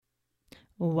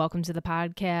Welcome to the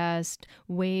podcast,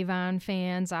 Wave On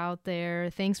fans out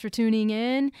there. Thanks for tuning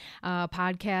in.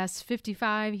 Podcast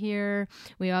 55 here.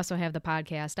 We also have the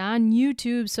podcast on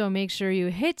YouTube, so make sure you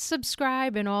hit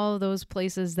subscribe in all of those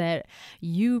places that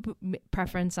you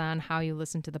preference on how you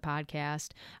listen to the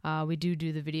podcast. We do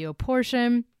the video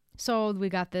portion, so we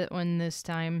got that one this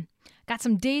time. Got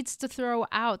some dates to throw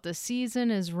out. The season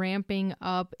is ramping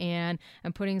up, and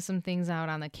I'm putting some things out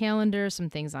on the calendar, some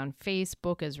things on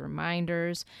Facebook as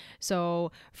reminders.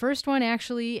 So first one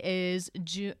actually is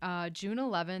June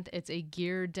 11th. It's a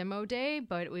gear demo day,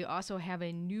 but we also have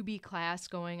a newbie class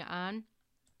going on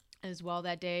as well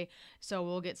that day. So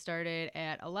we'll get started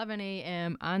at 11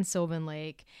 a.m. on Sylvan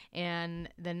Lake. And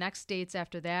the next dates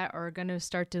after that are going to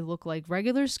start to look like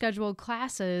regular scheduled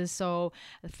classes. So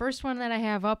the first one that I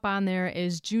have up on there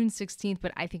is June 16th,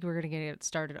 but I think we're going to get it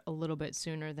started a little bit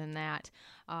sooner than that.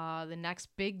 The next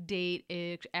big date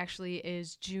actually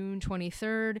is June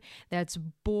 23rd. That's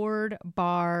Board,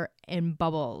 Bar, and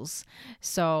Bubbles.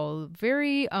 So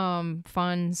very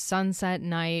fun sunset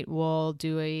night. We'll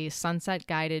do a sunset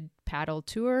guided paddle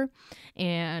tour,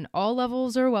 and all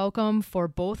levels are welcome for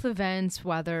both events,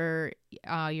 whether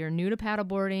you're new to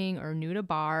paddleboarding or new to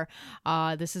bar.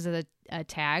 This is a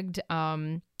tagged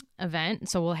event,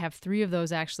 so we'll have 3 of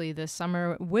those actually this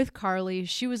summer with Carly.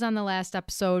 She was on the last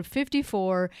episode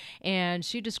 54, and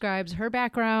she describes her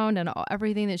background and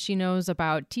everything that she knows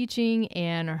about teaching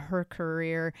and her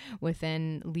career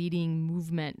within leading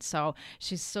movement. So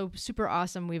she's so super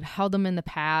awesome. We've held them in the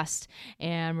past,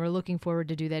 and we're looking forward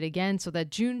to do that again. So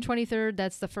that June 23rd,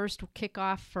 that's the first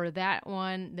kickoff for that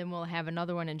one. Then we'll have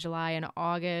another one in July and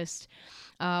August.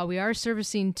 We are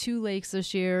servicing 2 lakes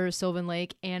this year, Sylvan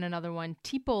Lake and another one,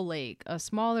 Teeple Lake, a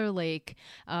smaller lake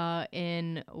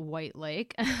in White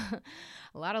Lake.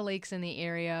 A lot of lakes in the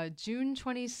area. June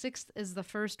 26th is the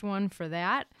first one for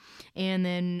that. And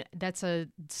then that's a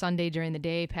Sunday during the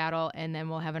day paddle. And then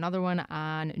we'll have another one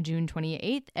on June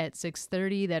 28th at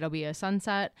 6:30. That'll be a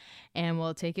sunset. And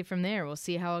we'll take it from there. We'll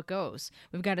see how it goes.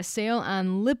 We've got a sale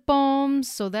on lip balms.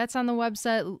 So that's on the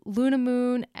website,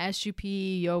 Lunamoon,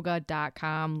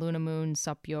 SUPyoga.com, Lunamoon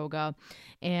Sup Yoga.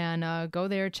 And go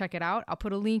there, check it out. I'll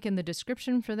put a link in the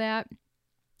description for that.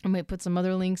 I might put some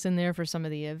other links in there for some of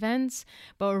the events,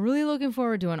 but we're really looking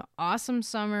forward to an awesome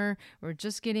summer. We're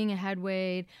just getting a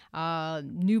headway.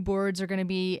 New boards are going to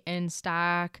be in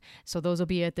stock, so those will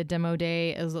be at the demo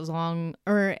day as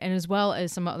well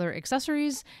as some other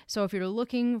accessories. So if you're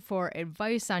looking for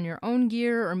advice on your own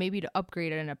gear, or maybe to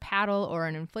upgrade it in a paddle or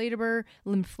an inflator.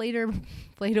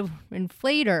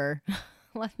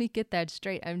 Let me get that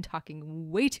straight. I'm talking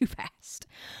way too fast.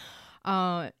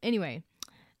 Anyway.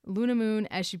 Lunamoon,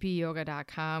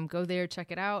 SUPyoga.com. Go there,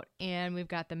 check it out. And we've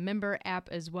got the member app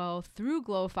as well through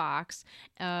GlowFox.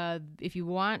 If you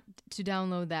want to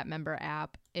download that member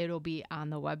app, it'll be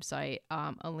on the website,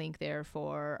 a link there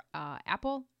for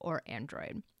Apple or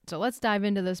Android. So let's dive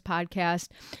into this podcast,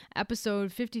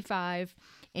 episode 55.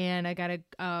 And I got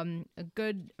a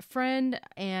good friend,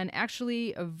 and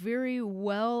actually a very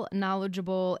well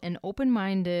knowledgeable and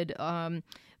open-minded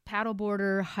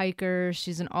paddleboarder, hiker.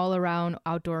 She's an all-around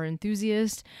outdoor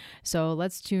enthusiast. So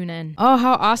let's tune in. Oh,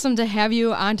 how awesome to have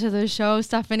you onto the show,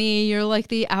 Stephanie. You're like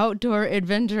the outdoor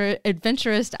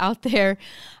adventurist out there,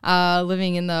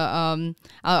 living in the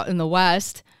out in the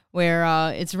West, where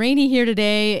it's rainy here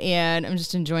today, and I'm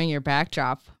just enjoying your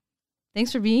backdrop.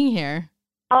 Thanks for being here.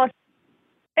 Oh,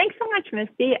 thanks so much,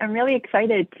 Misty. I'm really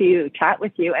excited to chat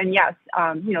with you. And yes,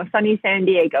 sunny San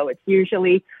Diego. It's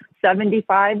usually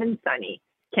 75 and sunny.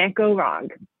 Can't go wrong.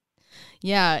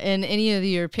 Yeah, and any of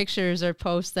your pictures or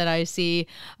posts that I see,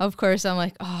 of course, I'm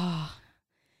like, oh,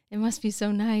 it must be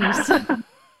so nice.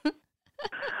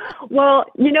 Well,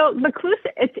 Vaucluse,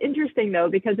 it's interesting, though,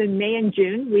 because in May and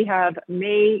June, we have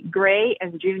May gray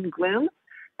and June gloom,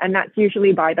 and that's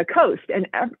usually by the coast. And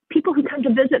people who come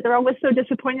to visit, they're always so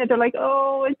disappointed. They're like,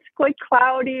 oh, it's quite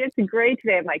cloudy. It's gray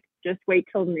today. I'm like, just wait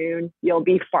till noon. You'll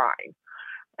be fine.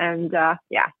 And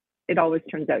it always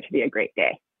turns out to be a great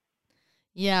day.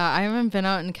 Yeah, I haven't been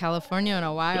out in California in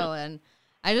a while, and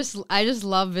I just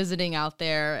love visiting out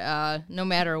there. No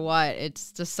matter what,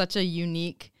 it's just such a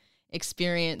unique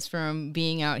experience from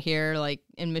being out here, like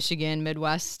in Michigan,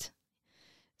 Midwest.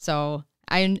 So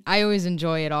I always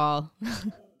enjoy it all.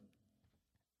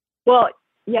 Well,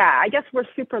 yeah, I guess we're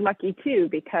super lucky too,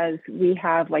 because we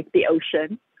have like the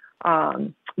ocean,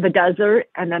 the desert,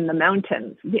 and then the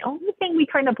mountains. The only thing we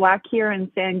kind of lack here in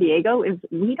San Diego is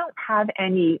we don't have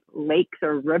any lakes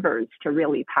or rivers to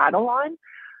really paddle on.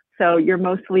 So you're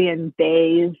mostly in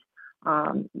bays.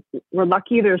 We're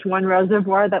lucky there's one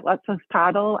reservoir that lets us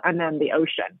paddle, and then the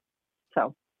ocean.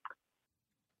 So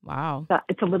Wow. But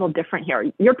it's a little different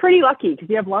here. You're pretty lucky because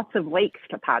you have lots of lakes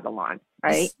to paddle on,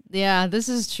 right? Yeah, this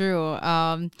is true.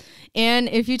 And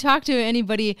if you talk to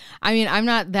anybody, I mean, I'm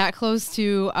not that close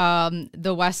to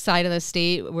the west side of the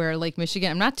state where Lake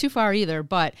Michigan. I'm not too far either,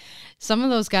 but some of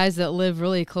those guys that live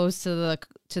really close to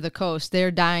the coast, they're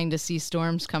dying to see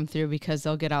storms come through because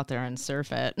they'll get out there and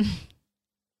surf it.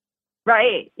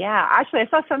 Right. Yeah. Actually, I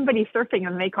saw somebody surfing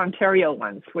in Lake Ontario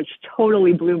once, which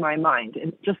totally blew my mind.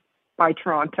 And just by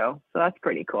Toronto. So that's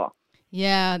pretty cool.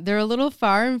 Yeah, they're a little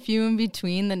far and few in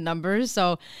between the numbers.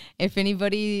 So if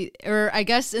anybody, or I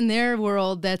guess in their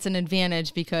world, that's an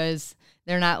advantage because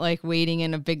they're not like waiting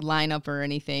in a big lineup or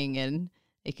anything. And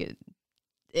they could,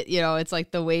 it's like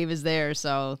the wave is there.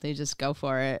 So they just go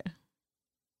for it.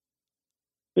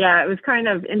 Yeah, it was kind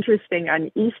of interesting. On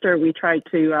Easter, we tried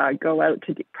to go out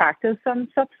to practice some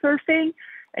SUP surfing.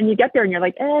 And you get there and you're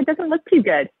like, it doesn't look too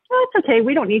good. Oh, it's okay.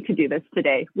 We don't need to do this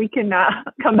today. We can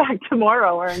come back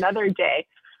tomorrow or another day.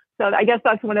 So I guess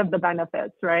that's one of the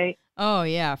benefits, right? Oh,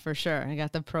 yeah, for sure. I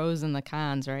got the pros and the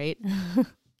cons, right?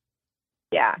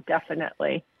 Yeah,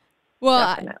 definitely.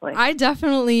 Well, definitely. I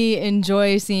definitely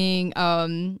enjoy seeing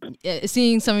some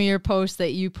of your posts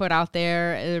that you put out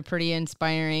there. They're pretty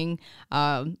inspiring.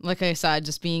 Like I said,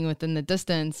 just being within the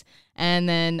distance. And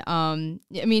then, I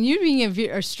mean, you being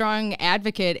a strong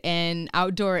advocate in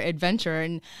outdoor adventure.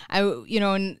 And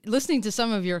and listening to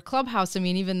some of your Clubhouse, I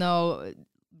mean, even though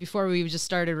before we just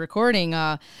started recording,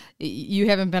 you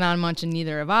haven't been on much and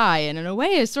neither have I. And in a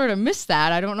way, I sort of missed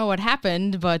that. I don't know what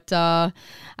happened, but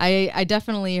I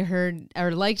definitely heard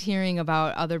or liked hearing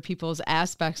about other people's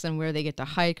aspects and where they get to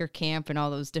hike or camp and all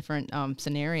those different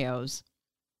scenarios.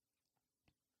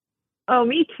 Oh,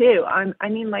 me too. I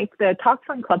mean, like the talks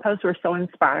on Clubhouse were so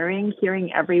inspiring,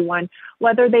 hearing everyone,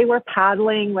 whether they were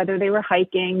paddling, whether they were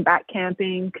hiking, back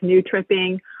camping, canoe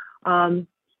tripping.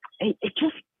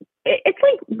 It's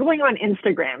like going on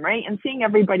Instagram, right? And seeing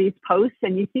everybody's posts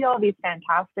and you see all these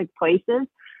fantastic places.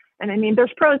 And I mean,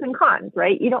 there's pros and cons,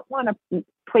 right? You don't want a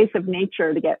place of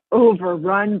nature to get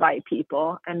overrun by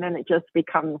people. And then it just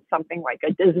becomes something like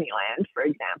a Disneyland, for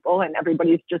example, and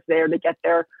everybody's just there to get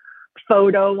their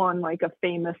photo on like a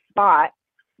famous spot.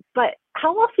 But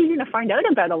how else are you going to find out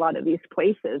about a lot of these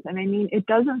places? And I mean, it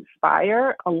does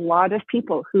inspire a lot of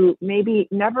people who maybe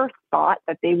never thought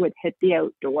that they would hit the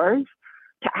outdoors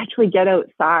to actually get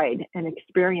outside and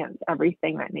experience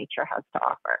everything that nature has to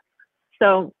offer.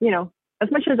 So,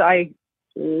 as much as I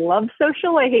love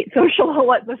social, I hate social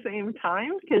all at the same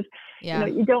time because,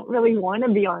 you don't really want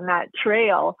to be on that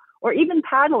trail or even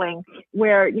paddling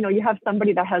where, you have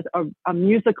somebody that has a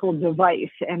musical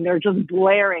device and they're just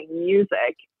blaring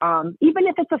music. Even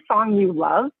if it's a song you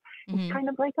love, it's kind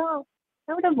of like, oh,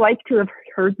 I would have liked to have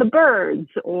heard the birds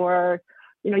or,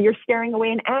 you're scaring away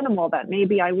an animal that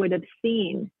maybe I would have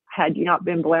seen had you not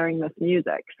been blaring this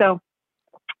music. So,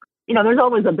 there's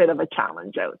always a bit of a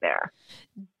challenge out there.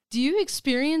 Do you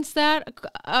experience that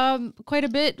quite a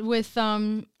bit with,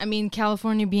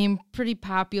 California being pretty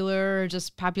popular, or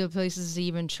just popular places to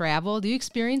even travel? Do you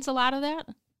experience a lot of that?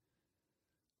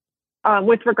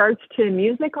 With regards to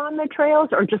music on the trails,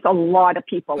 or just a lot of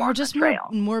people on the trail?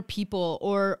 More people,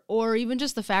 or even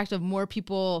just the fact of more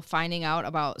people finding out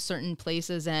about certain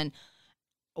places and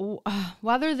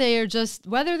whether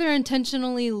they're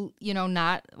intentionally,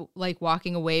 not like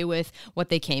walking away with what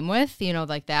they came with,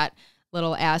 like that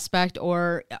little aspect,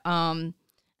 or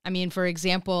for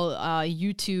example,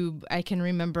 YouTube, I can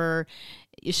remember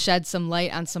shed some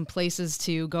light on some places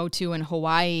to go to in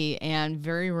Hawaii, and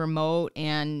very remote,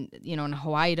 and and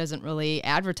Hawaii doesn't really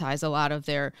advertise a lot of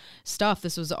their stuff.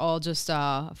 This was all just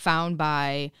found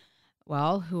by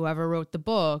whoever wrote the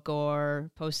book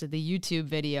or posted the YouTube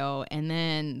video, and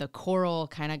then the coral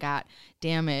kind of got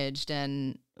damaged,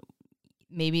 and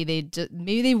maybe they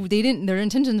didn't, their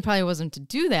intention probably wasn't to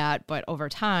do that, but over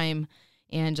time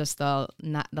and just the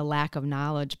lack of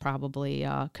knowledge probably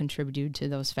contributed to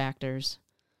those factors.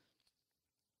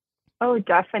 Oh,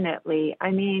 definitely. I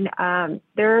mean,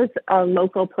 there's a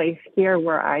local place here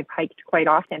where I've hiked quite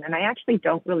often, and I actually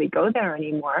don't really go there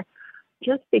anymore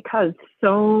just because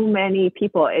so many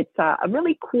people. It's a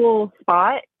really cool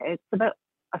spot. It's about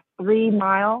a 3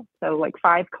 mile, so like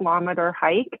 5 kilometer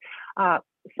hike,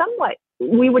 somewhat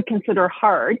we would consider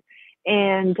hard.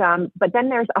 And but then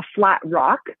there's a flat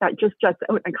rock that just juts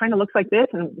out. It kind of looks like this,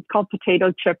 and it's called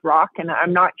Potato Chip Rock. And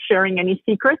I'm not sharing any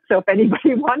secrets, so if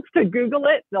anybody wants to Google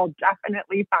it, they'll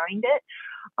definitely find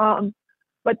it.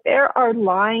 But there are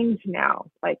lines now,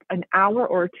 like an hour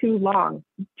or 2 long,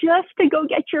 just to go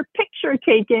get your picture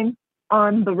taken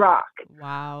on the rock.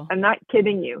 Wow. I'm not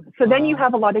kidding you. So then you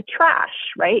have a lot of trash,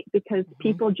 right? Because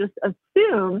people just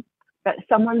assume that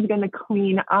someone's going to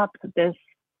clean up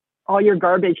all your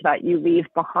garbage that you leave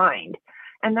behind.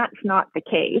 And that's not the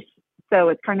case. So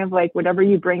it's kind of like whatever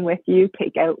you bring with you,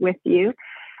 take out with you.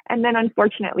 And then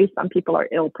unfortunately, some people are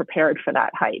ill prepared for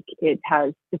that hike. It's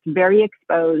very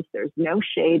exposed. There's no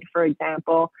shade, for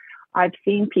example. I've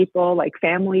seen people, like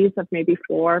families of maybe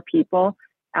 4 people,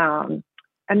 and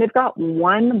they've got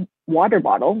one water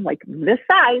bottle, like this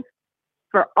size,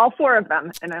 for all 4 of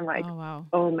them. And I'm like, oh, wow.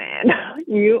 Oh man,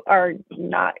 you are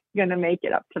not going to make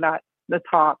it up to the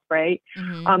top, right?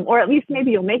 Mm-hmm. Or at least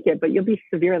maybe you'll make it, but you'll be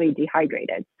severely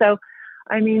dehydrated. So,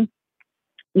 I mean,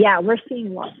 yeah, we're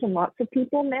seeing lots and lots of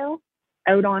people now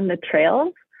out on the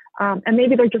trails. And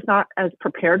maybe they're just not as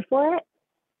prepared for it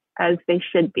as they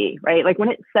should be, right? Like when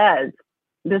it says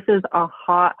this is a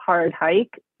hot, hard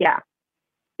hike, yeah,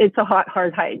 it's a hot,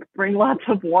 hard hike. Bring lots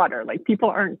of water. Like people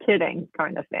aren't kidding,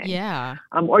 kind of thing. Yeah.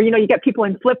 Or, you get people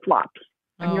in flip-flops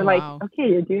and you're like, wow. okay,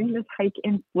 you're doing this hike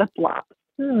in flip-flops.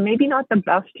 Maybe not the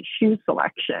best shoe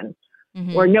selection,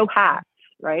 Mm-hmm. or no hats,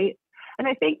 right? And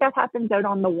I think that happens out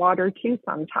on the water too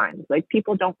sometimes. Like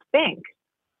people don't think,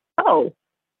 oh,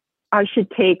 I should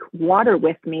take water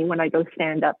with me when I go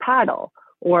stand up paddle.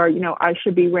 Or, I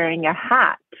should be wearing a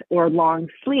hat or long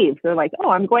sleeves. They're like,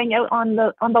 oh, I'm going out on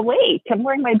the lake. I'm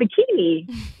wearing my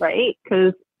bikini, right?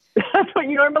 Because that's what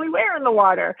you normally wear in the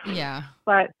water. Yeah.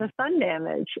 But the sun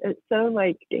damage, it's so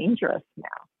dangerous now.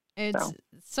 It's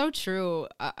so true.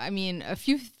 I mean, a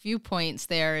few points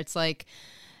there. It's like,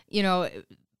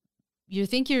 you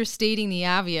think you're stating the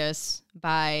obvious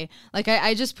by, like,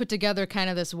 I just put together kind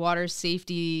of this water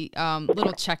safety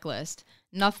little checklist.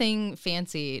 Nothing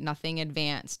fancy, nothing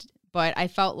advanced. But I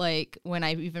felt like when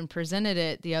I even presented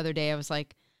it the other day, I was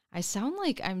like, I sound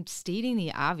like I'm stating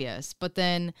the obvious. But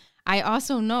then I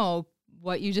also know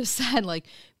what you just said, like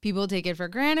people take it for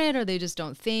granted, or they just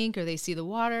don't think, or they see the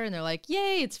water and they're like,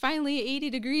 yay, it's finally 80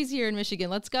 degrees here in Michigan.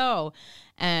 Let's go.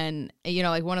 And,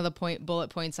 like one of the bullet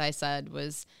points I said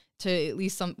was to at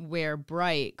least wear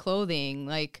bright clothing,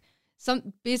 like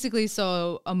basically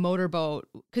so a motorboat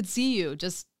could see you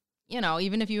just,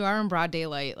 even if you are in broad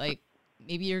daylight, like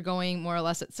maybe you're going more or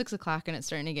less at 6 o'clock and it's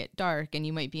starting to get dark and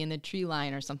you might be in the tree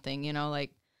line or something,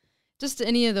 like just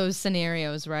any of those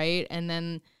scenarios. Right. And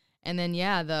then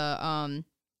yeah,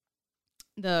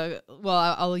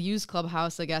 I'll use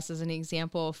Clubhouse, I guess, as an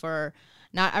example for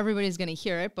not everybody's going to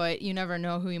hear it, but you never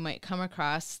know who you might come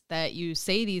across that you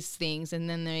say these things. And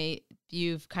then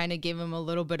you've kind of give them a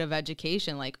little bit of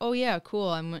education, like, oh yeah, cool.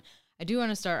 I do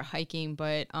want to start hiking,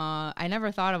 but I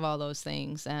never thought of all those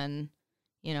things. And,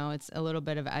 it's a little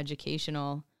bit of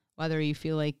educational, whether you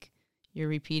feel like you're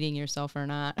repeating yourself or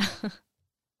not.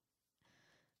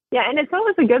 Yeah, and it's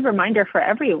always a good reminder for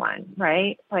everyone,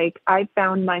 right? Like I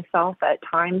found myself at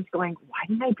times going, why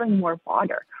didn't I bring more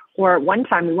water? Or one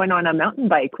time we went on a mountain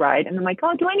bike ride and I'm like,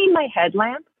 oh, do I need my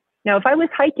headlamp? Now, if I was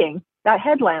hiking, that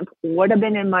headlamp would have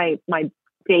been in my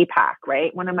day pack,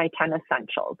 right? One of my 10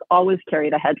 essentials. Always carry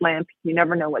the headlamp. You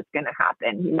never know what's going to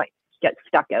happen. You might get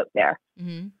stuck out there.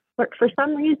 Mm-hmm. But for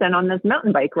some reason on this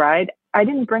mountain bike ride, I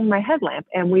didn't bring my headlamp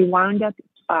and we wound up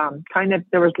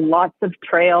there was lots of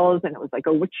trails and it was like,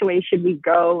 oh, which way should we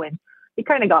go? And we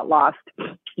kind of got lost,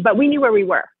 but we knew where we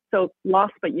were. So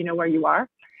lost, but you know where you are.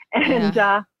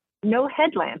 And no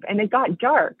headlamp and it got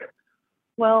dark.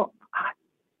 Well,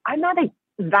 I'm not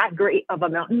that great of a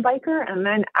mountain biker. And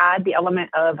then add the element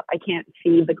of I can't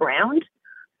see the ground.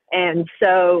 And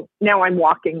so now I'm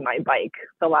walking my bike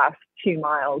the last 2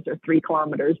 miles or 3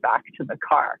 kilometers back to the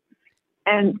car.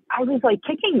 And I was like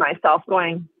kicking myself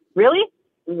going, really?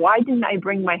 Why didn't I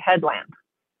bring my headlamp?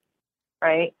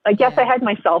 Right? Like, yes, I had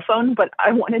my cell phone, but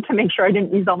I wanted to make sure I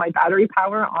didn't use all my battery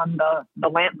power on the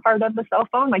lamp part of the cell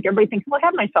phone. Like everybody thinks, well, I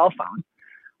have my cell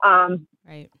phone.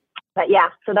 Right. But yeah,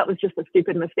 so that was just a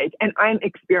stupid mistake. And I'm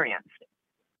experienced.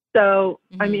 So,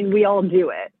 I mean, we all do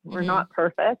it. We're not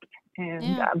perfect.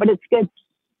 And, but it's good,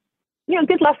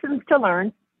 good lessons to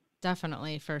learn.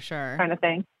 Definitely, for sure. Kind of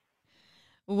thing.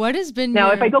 What has been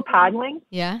now, if I go paddling,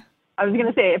 I was going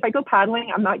to say, if I go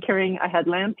paddling, I'm not carrying a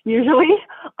headlamp usually.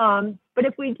 But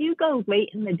if we do go late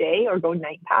in the day or go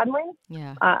night paddling,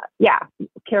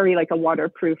 carry like a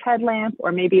waterproof headlamp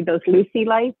or maybe those Lucy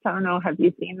lights. I don't know. Have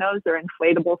you seen those? They're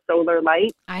inflatable solar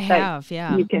lights. I have,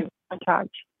 You can attach.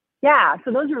 Yeah.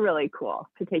 So those are really cool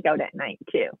to take out at night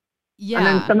too. Yeah. And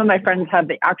then some of my friends have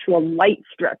the actual light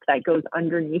strip that goes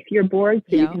underneath your board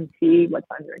so you can see what's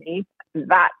underneath.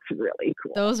 That's really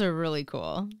cool. Those are really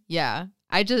cool. Yeah.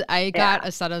 I got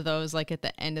a set of those like at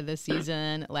the end of the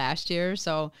season last year.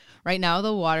 So right now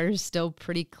the water is still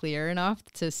pretty clear enough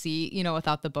to see,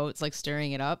 without the boats like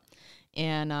stirring it up.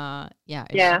 And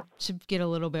Yeah. should get a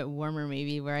little bit warmer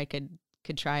maybe where I could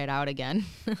try it out again.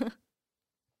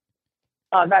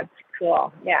 Oh, that's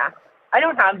cool. Yeah. I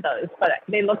don't have those, but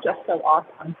they look just so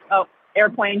awesome. Oh,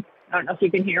 airplane. I don't know if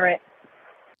you can hear it.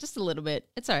 Just a little bit.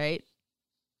 It's all right.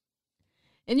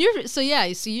 And so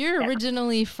you're Yeah.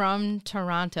 originally from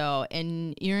Toronto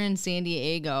and you're in San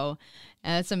Diego.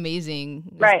 And that's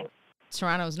amazing. Right.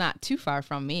 Toronto's not too far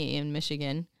from me in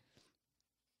Michigan.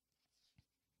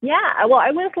 Yeah, well,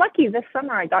 I was lucky this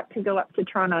summer. I got to go up to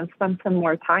Toronto and spend some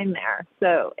more time there.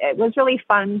 So it was really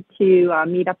fun to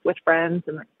meet up with friends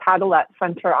and paddle at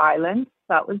Center Island.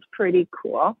 That was pretty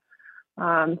cool.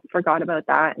 Forgot about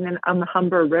that. And then on the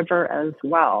Humber River as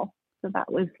well. So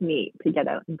that was neat to get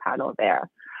out and paddle there.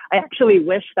 I actually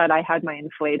wish that I had my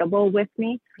inflatable with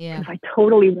me because I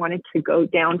totally wanted to go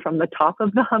down from the top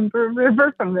of the Humber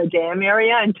River from the dam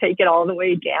area and take it all the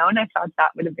way down. I thought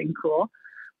that would have been cool.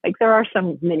 Like there are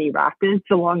some mini rapids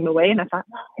along the way, and I thought,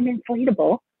 well, an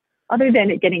inflatable, other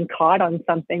than it getting caught on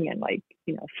something and like,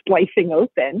 splicing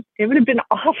open, it would have been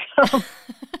awesome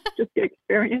just to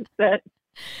experience it.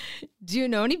 Do you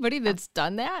know anybody that's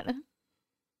done that?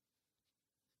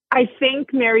 I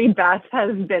think Mary Beth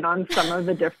has been on some of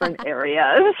the different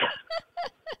areas.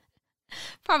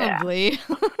 Probably.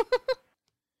 Yeah.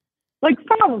 Like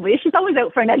probably. She's always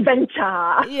out for an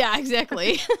adventure. Yeah,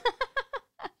 exactly.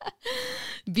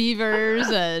 Beavers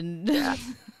and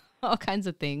all kinds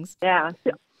of things. Yeah,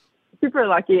 super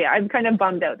lucky. I'm kind of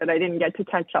bummed out that I didn't get to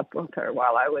catch up with her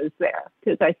while I was there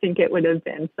because I think it would have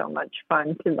been so much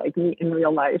fun to like meet in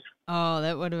real life. Oh,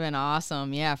 that would have been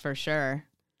awesome. Yeah, for sure.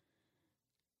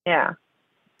 Yeah,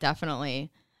 definitely.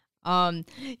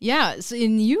 Yeah. So,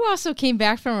 and you also came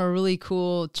back from a really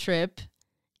cool trip,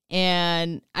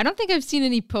 and I don't think I've seen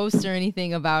any posts or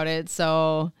anything about it.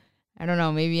 So I don't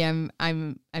know. Maybe I'm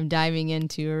diving in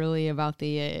too early about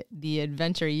the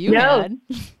adventure you had.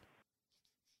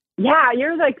 Yeah,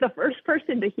 you're like the first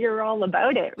person to hear all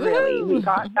about it. Really, we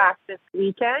got back this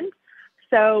weekend,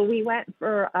 so we went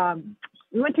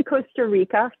to Costa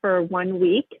Rica for 1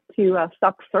 week to a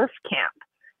Sup Surf camp,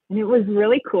 and it was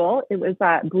really cool. It was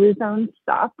at Blue Zone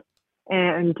Sup,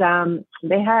 and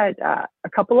they had a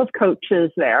couple of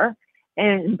coaches there,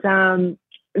 and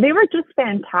they were just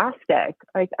fantastic.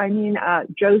 Like, I mean,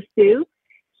 Joe Sue,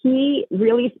 he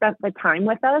really spent the time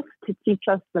with us to teach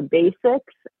us the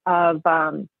basics of,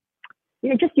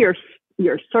 just your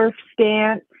surf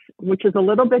stance, which is a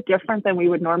little bit different than we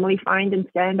would normally find in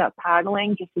stand-up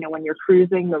paddling, just, when you're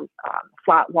cruising the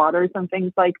flat waters and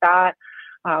things like that.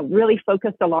 Really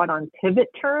focused a lot on pivot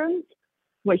turns,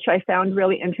 which I found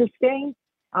really interesting.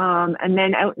 And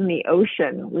then out in the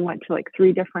ocean, we went to like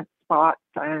 3 different spots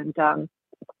and,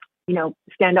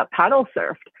 stand-up paddle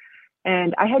surfed.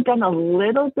 And I had done a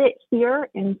little bit here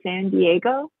in San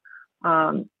Diego,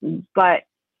 but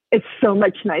it's so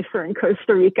much nicer in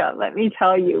Costa Rica, let me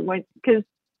tell you. Because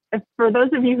for those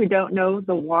of you who don't know,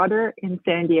 the water in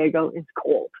San Diego is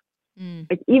cold.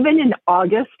 Like even in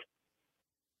August,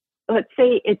 let's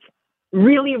say it's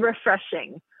really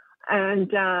refreshing. And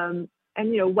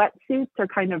wetsuits are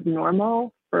kind of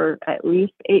normal for at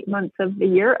least 8 months of the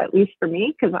year, at least for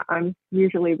me, because I'm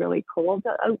usually really cold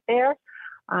out there.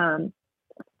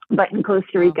 But in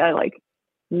Costa Rica,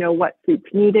 no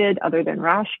wetsuits needed other than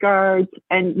rash guards.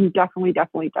 And you definitely,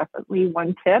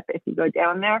 one tip, if you go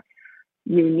down there,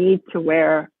 you need to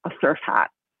wear a surf hat.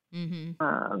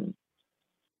 Mm-hmm.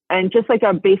 And just like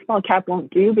a baseball cap won't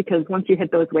do, because once you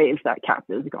hit those waves, that cap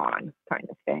is gone, kind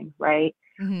of thing, right?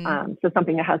 Mm-hmm. So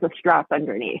something that has a strap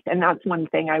underneath. And that's one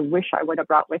thing I wish I would have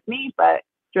brought with me, but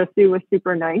Josu was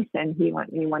super nice and he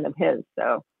lent me one of his.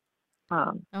 So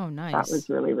nice. That was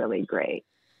really, really great.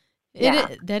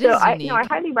 That is unique. I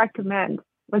highly recommend.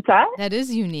 What's that? That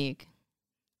is unique.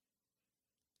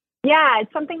 Yeah,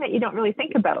 it's something that you don't really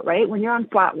think about, right? When you're on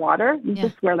flat water, you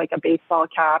just wear like a baseball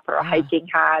cap or a hiking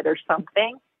hat or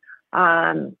something.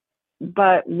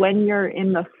 But when you're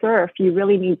in the surf, you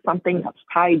really need something that's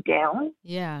tied down.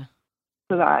 Yeah.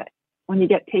 So that when you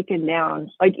get taken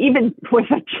down, like even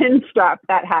with a chin strap,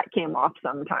 that hat came off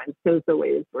sometimes because the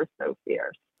waves were so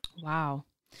fierce. Wow.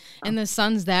 And the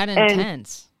sun's that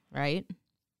intense, right?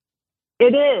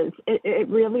 It is. It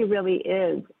really, really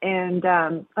is. And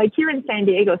like here in San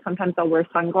Diego, sometimes I'll wear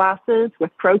sunglasses with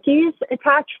croquis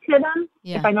attached to them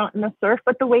if I'm out in the surf,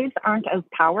 but the waves aren't as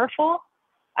powerful,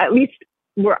 at least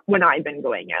when I've been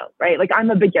going out, right? Like I'm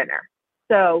a beginner.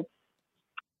 So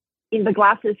the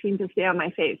glasses seem to stay on my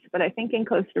face, but I think in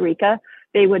Costa Rica,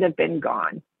 they would have been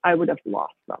gone. I would have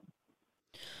lost them.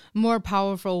 More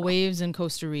powerful waves in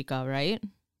Costa Rica, right?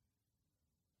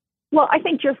 Well, I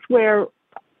think just where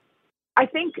I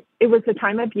think it was the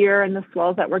time of year and the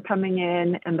swells that were coming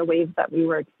in and the waves that we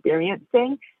were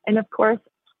experiencing. And of course,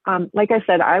 like I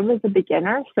said, I was a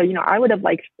beginner. So, I would have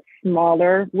liked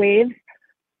smaller waves,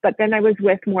 but then I was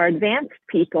with more advanced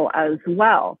people as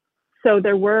well. So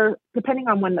there were, depending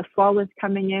on when the swell was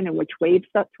coming in and which wave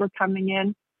sets were coming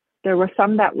in, there were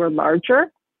some that were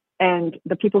larger, and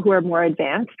the people who are more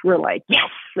advanced were like, yes,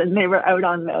 and they were out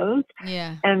on those.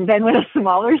 Yeah. And then when a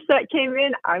smaller set came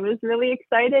in, I was really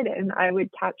excited and I would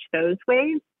catch those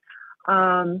waves.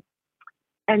 And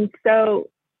so,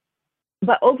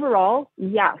 but overall,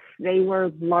 yes, they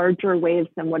were larger waves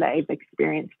than what I've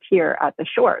experienced here at the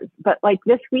shores. But like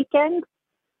this weekend,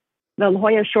 the La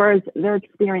Jolla shores, they're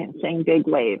experiencing big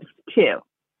waves too,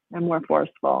 and more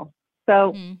forceful.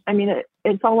 So, I mean,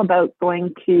 it's all about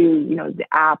going to, the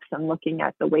apps and looking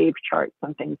at the wave charts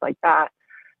and things like that.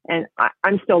 And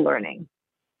I'm still learning.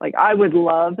 Like, I would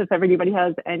love if everybody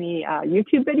has any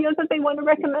YouTube videos that they want to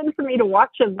recommend for me to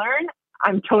watch and learn.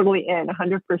 I'm totally in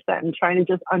 100% and trying to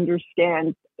just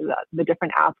understand the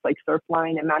different apps like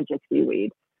Surfline and Magic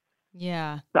Seaweed.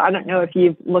 Yeah. So I don't know if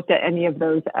you've looked at any of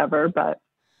those ever, but.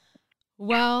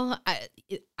 Well,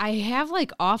 I have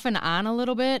like off and on a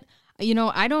little bit.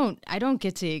 I don't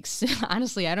get to,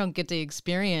 honestly, I don't get to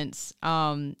experience,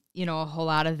 a whole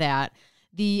lot of that.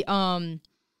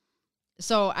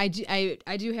 So I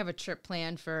do have a trip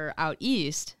planned for out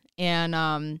east, and,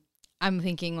 I'm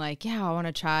thinking like, yeah, I want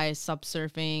to try sup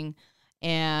surfing,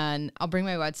 and I'll bring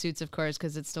my wetsuits, of course,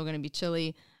 cause it's still going to be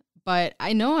chilly, but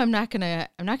I know I probably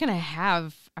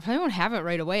won't have it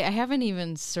right away. I haven't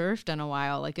even surfed in a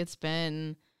while. Like, it's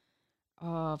been,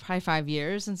 probably 5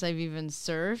 years since I've even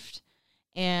surfed.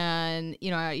 And,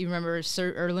 you remember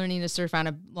learning to surf on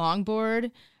a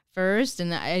longboard first.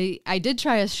 And I did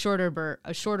try a shorter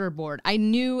board. I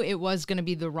knew it was going to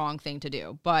be the wrong thing to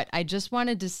do, but I just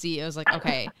wanted to see. I was like,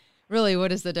 okay, really,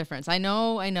 what is the difference? I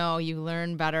know you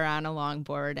learn better on a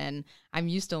longboard, and I'm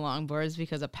used to longboards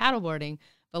because of paddleboarding,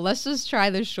 but let's just try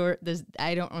this.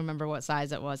 I don't remember what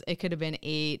size it was. It could have been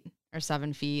 8 or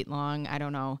 7 feet long. I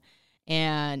don't know.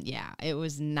 And yeah, it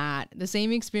was not the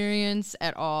same experience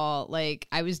at all. Like,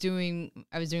 I was doing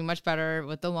much better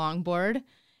with the longboard,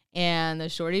 and the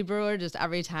shorty board, just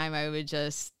every time I would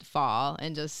just fall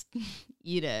and just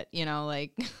eat it,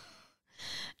 like,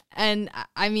 and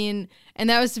I mean, and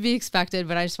that was to be expected,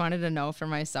 but I just wanted to know for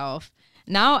myself.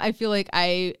 Now I feel like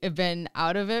I have been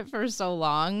out of it for so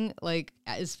long, like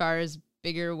as far as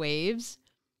bigger waves,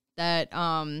 that,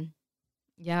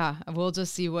 yeah, we'll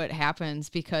just see what happens,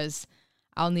 because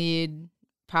I'll need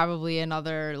probably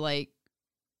another like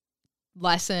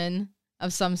lesson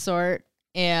of some sort,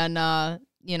 and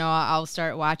I'll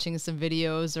start watching some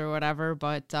videos or whatever,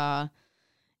 but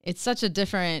it's such a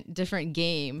different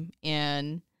game,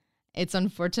 and it's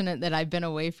unfortunate that I've been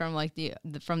away from like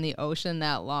from the ocean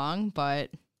that long,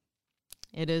 but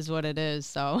it is what it is.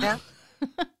 So yeah.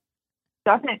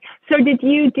 Definitely. So did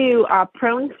you do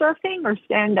prone surfing or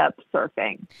stand-up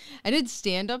surfing? I did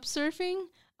stand-up surfing.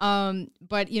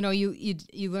 But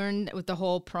you learn with the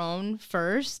whole prone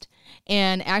first,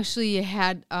 and actually you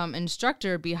had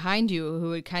instructor behind you who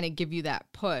would kind of give you that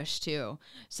push too.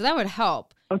 So that would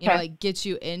help, okay. Like get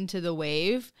you into the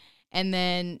wave, and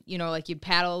then, like you'd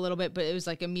paddle a little bit, but it was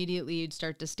like immediately you'd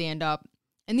start to stand up.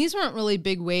 And these weren't really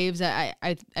big waves. I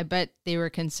bet they were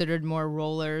considered more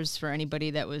rollers for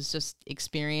anybody that was just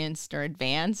experienced or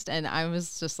advanced. And I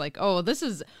was just like, oh, this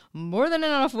is more than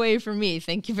enough wave for me.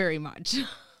 Thank you very much.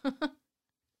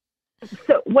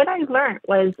 So what I learned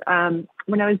was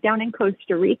when I was down in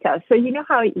Costa Rica, so you know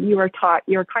how you were taught,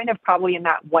 you're kind of probably in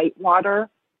that white water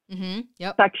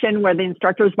section where the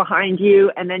instructor's behind you,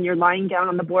 and then you're lying down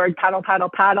on the board, paddle, paddle,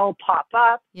 paddle, pop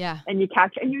up, and you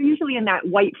catch, and you're usually in that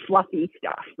white fluffy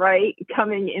stuff, right?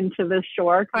 Coming into the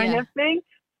shore kind of thing.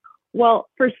 Well,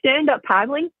 for stand-up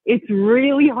paddling, it's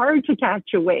really hard to catch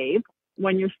a wave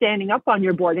when you're standing up on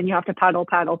your board and you have to paddle,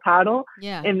 paddle, paddle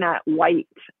in that whitewash,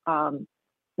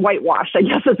 I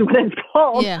guess is what it's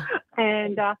called. Yeah.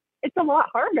 And it's a lot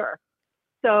harder.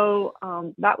 So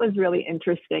that was really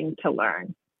interesting to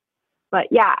learn. But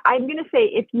yeah, I'm going to say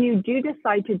if you do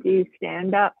decide to do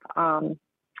stand-up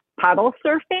paddle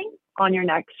surfing on your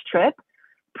next trip,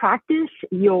 practice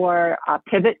your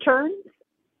pivot turns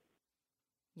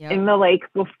in the lake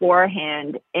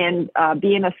beforehand, and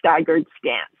be in a staggered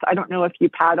stance. I don't know if you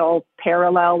paddle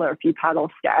parallel or if you paddle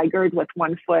staggered with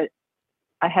one foot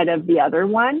ahead of the other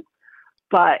one,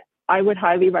 but I would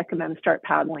highly recommend start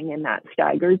paddling in that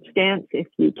staggered stance if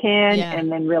you can,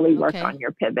 and then really work on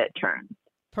your pivot turns.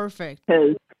 Perfect.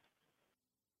 Because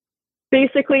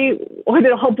basically what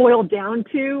it all boiled down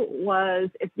to was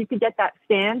if you could get that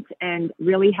stance and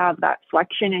really have that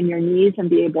flexion in your knees and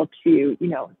be able to,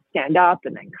 stand up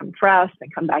and then compress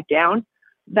and come back down,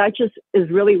 that just is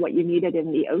really what you needed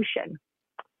in the ocean.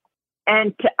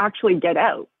 And to actually get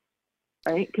out,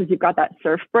 right? Because you've got that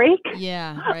surf break.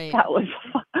 Yeah, right. That was,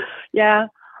 yeah.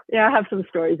 Yeah, I have some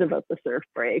stories about the surf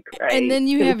break, right? And then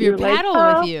you have your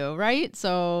paddle with you, right?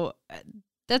 So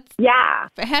it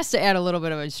has to add a little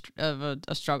bit of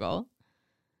a struggle.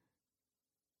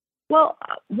 Well,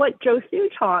 what Josu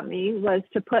taught me was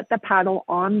to put the paddle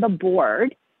on the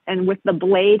board and with the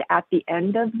blade at the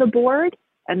end of the board,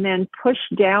 and then push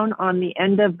down on the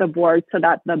end of the board so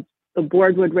that the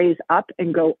board would raise up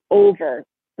and go over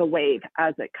the wave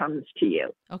as it comes to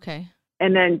you. Okay.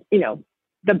 And then,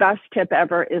 the best tip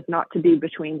ever is not to be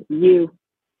between you,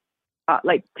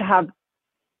 like to have,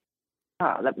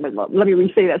 let me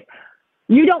re-say this.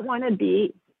 You don't want to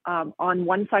be on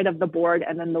one side of the board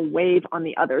and then the wave on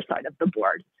the other side of the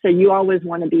board. So you always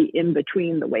want to be in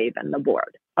between the wave and the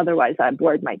board. Otherwise, that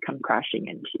board might come crashing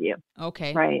into you.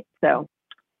 Okay. Right. So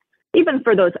even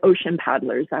for those ocean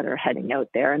paddlers that are heading out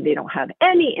there and they don't have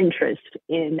any interest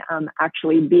in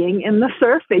actually being in the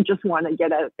surf, they just want to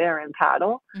get out there and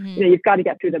paddle. Mm-hmm. You've got to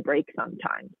get through the break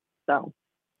sometimes. So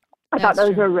I thought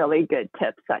those were really good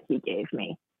tips that he gave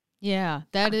me. Yeah,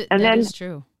 that is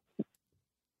true.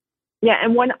 Yeah,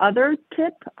 and one other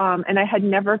tip, and I had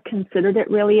never considered it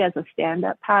really as a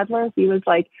stand-up paddler, he was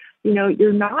like,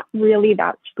 you're not really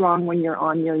that strong when you're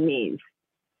on your knees.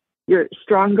 You're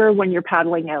stronger when you're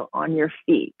paddling out on your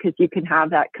feet because you can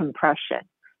have that compression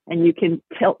and you can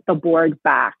tilt the board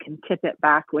back and tip it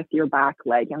back with your back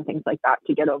leg and things like that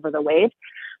to get over the wave.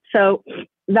 So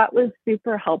that was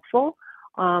super helpful.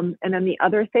 And then the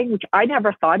other thing, which I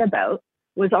never thought about,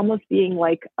 was almost being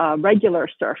like a regular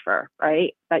surfer,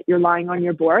 right? That you're lying on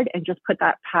your board and just put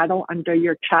that paddle under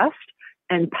your chest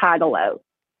and paddle out.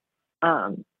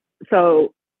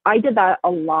 So I did that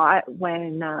a lot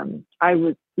when I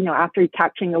was, after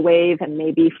catching a wave and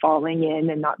maybe falling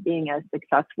in and not being as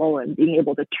successful and being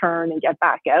able to turn and get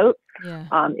back out.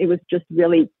 Yeah. It was just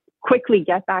really quickly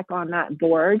get back on that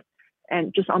board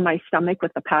and just on my stomach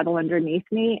with the paddle underneath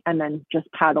me and then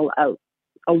just paddle out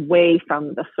away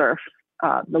from the surf,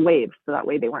 the waves. So that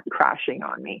way they weren't crashing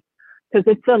on me.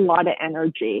 Because it's a lot of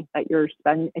energy that you're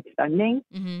expending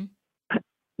mm-hmm.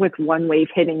 with one wave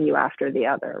hitting you after the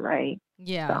other, right?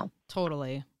 Yeah,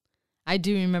 totally. I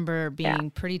do remember being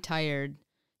pretty tired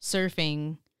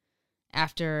surfing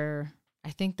after, I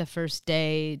think the first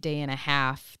day and a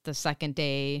half. The second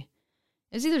day,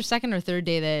 it was either second or third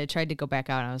day that I tried to go back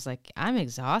out. And I was like, I'm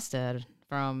exhausted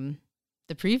from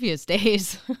the previous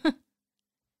days.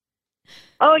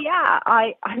 Oh, yeah.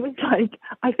 I was like,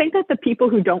 I think that the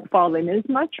people who don't fall in as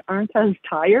much aren't as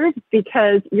tired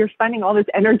because you're spending all this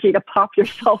energy to pop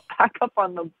yourself back up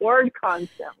on the board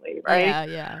constantly, right?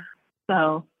 Yeah.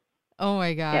 So. Oh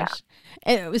my gosh.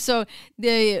 Yeah. And so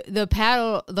the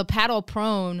paddle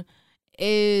prone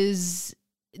is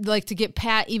like to get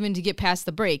past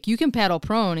the break. You can paddle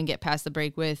prone and get past the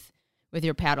break with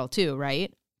your paddle too,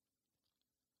 right?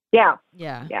 Yeah.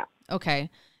 Yeah. Okay.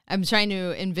 I'm trying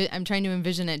to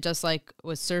envision it just like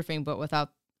with surfing, but without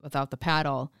the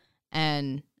paddle.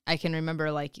 And I can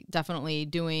remember like definitely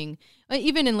doing,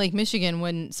 even in Lake Michigan,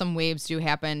 when some waves do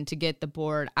happen, to get the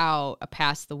board out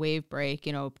past the wave break,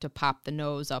 to pop the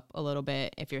nose up a little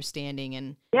bit if you're standing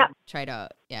and try to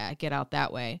get out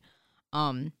that way.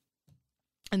 And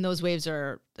those waves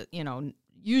are,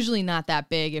 usually not that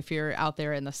big if you're out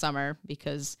there in the summer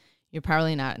because you're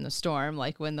probably not in the storm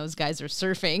like when those guys are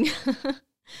surfing.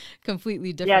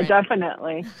 Completely different. Yeah,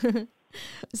 definitely.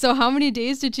 So how many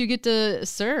days did you get to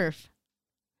surf?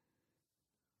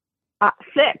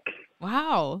 6.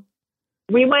 Wow.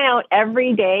 We went out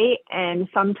every day and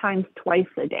sometimes twice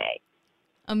a day.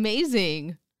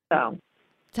 Amazing. So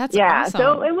that's awesome.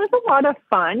 So it was a lot of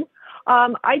fun.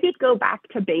 I did go back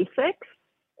to basics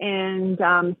and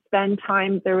spend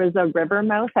time. There was a river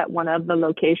mouth at one of the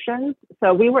locations.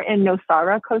 So we were in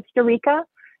Nosara, Costa Rica.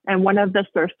 And one of the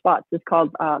surf spots is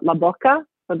called La Boca,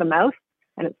 for the mouth,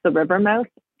 and it's the river mouth.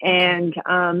 And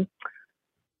I'm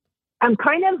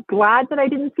kind of glad that I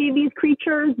didn't see these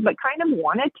creatures, but kind of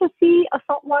wanted to see a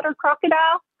saltwater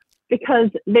crocodile because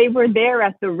they were there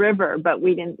at the river, but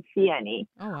we didn't see any.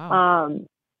 Oh, wow.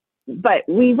 But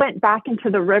we went back into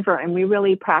the river and we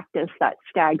really practiced that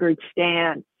staggered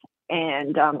stance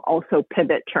and also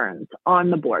pivot turns on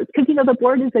the boards. Because, the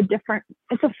board is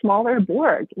it's a smaller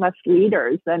board, less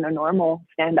leaders than a normal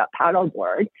stand-up paddle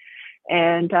board.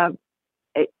 And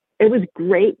it was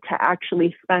great to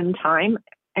actually spend time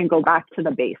and go back to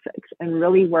the basics and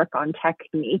really work on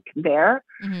technique there,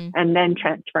 and then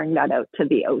transferring that out to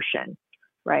the ocean.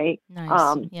 Right.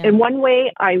 Nice. In one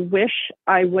way, I wish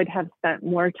I would have spent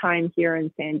more time here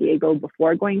in San Diego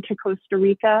before going to Costa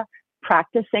Rica,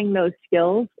 practicing those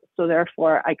skills. So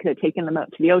therefore, I could have taken them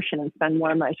out to the ocean and spend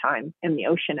more of my time in the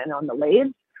ocean and on the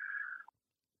waves.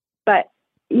 But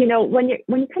you know, when you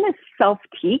kind of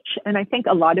self-teach, and I think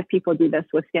a lot of people do this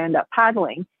with stand-up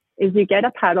paddling, is you get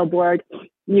a paddleboard,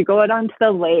 you go out onto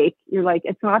the lake, you're like,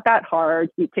 it's not that hard.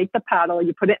 You take the paddle,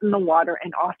 you put it in the water,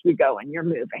 and off you go, and you're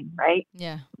moving, right?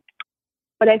 Yeah.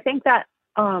 But I think that,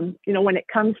 you know, when it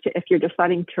comes to if you're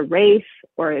deciding to race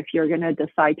or if you're going to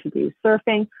decide to do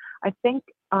surfing, I think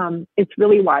it's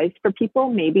really wise for people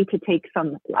maybe to take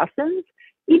some lessons.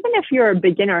 Even if you're a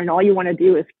beginner and all you want to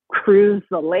do is cruise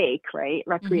the lake, right,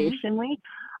 recreationally,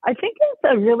 I think it's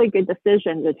a really good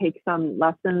decision to take some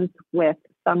lessons with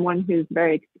someone who's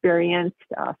very experienced,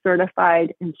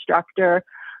 certified instructor,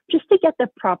 just to get the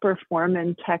proper form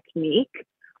and technique,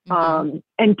 and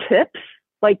tips.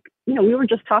 Like, you know, we were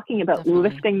just talking about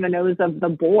lifting the nose of the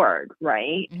board,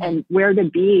 right, and where to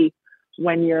be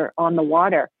when you're on the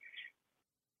water.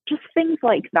 Just things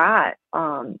like that.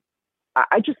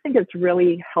 I just think it's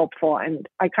really helpful, and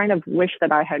I kind of wish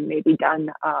that I had maybe done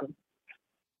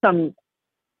some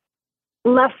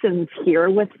lessons here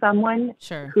with someone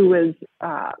who is,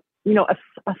 you know,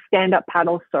 a stand-up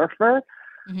paddle surfer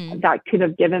that could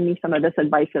have given me some of this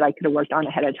advice that I could have worked on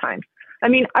ahead of time. I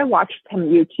mean, I watched some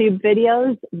YouTube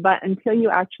videos, but until you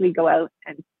actually go out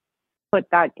and put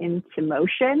that into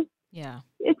motion,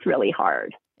 it's really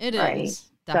hard. It is,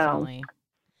 definitely. So,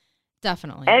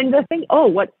 definitely. And the thing,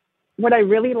 what I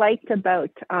really liked about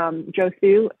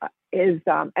Josu is,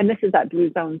 and this is at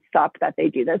Blue Zone Sup that they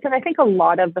do this, and I think a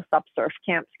lot of the Sup surf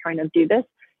camps kind of do this,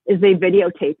 is they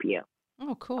videotape you.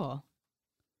 Oh, cool.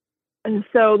 And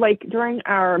so, like, during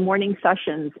our morning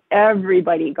sessions,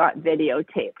 everybody got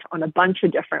videotaped on a bunch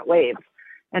of different waves.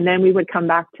 And then we would come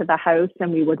back to the house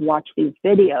and we would watch these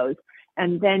videos.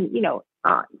 And then, you know,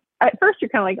 at first you're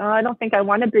kind of like, oh, I don't think I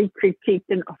want to be critiqued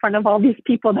in front of all these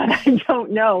people that I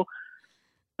don't know.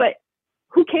 But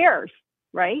who cares,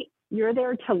 right? You're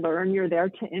there to learn. You're there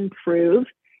to improve.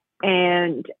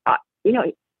 And, you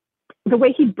know, the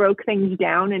way he broke things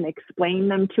down and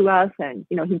explained them to us, and,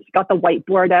 you know, he's got the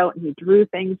whiteboard out and he drew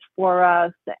things for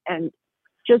us, and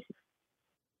just,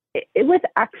 it was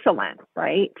excellent,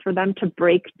 right? For them to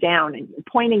break down and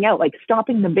pointing out, like,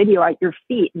 stopping the video at your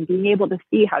feet and being able to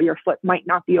see how your foot might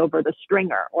not be over the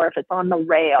stringer, or if it's on the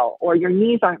rail, or your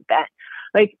knees aren't bent.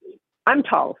 Like, I'm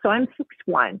tall, so I'm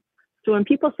 6'1". So when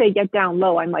people say get down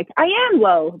low, I'm like, I am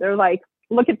low. They're like,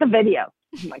 look at the video.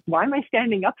 I'm like, why am I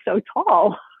standing up so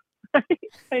tall?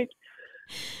 Like,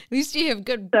 at least you have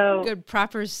good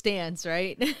proper stance,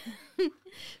 right?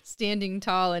 Standing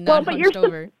tall and not hunched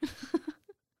over.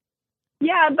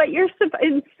 Yeah, but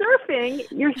in surfing,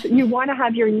 you want to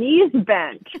have your knees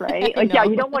bent, right? Like, yeah,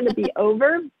 you don't want to be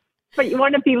over, but you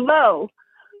want to be low.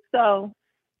 So,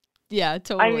 yeah,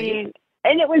 totally. I mean,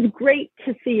 and it was great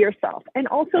to see yourself, and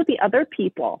also the other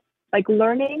people, like,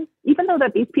 learning, even though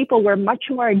that these people were much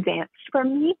more advanced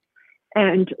from me.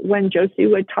 And when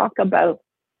Josu would talk about,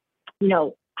 you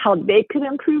know, how they could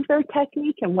improve their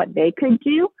technique and what they could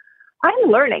do, I'm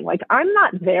learning. Like, I'm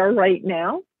not there right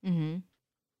now,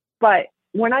 but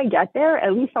when I get there,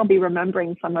 at least I'll be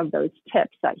remembering some of those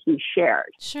tips that he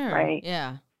shared. Sure. Right.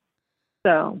 Yeah.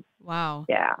 So. Wow.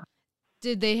 Yeah.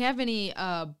 Did they have any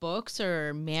books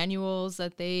or manuals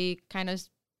that they kind of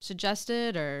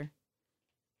suggested, or?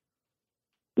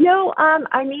 No,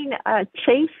 I mean,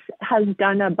 Chase has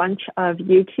done a bunch of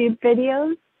YouTube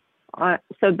videos,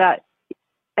 so that,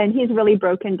 and he's really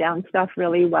broken down stuff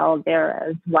really well there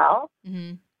as well.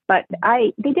 But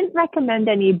they didn't recommend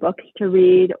any books to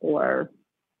read or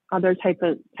other types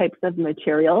of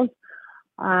materials.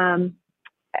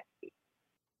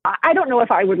 I don't know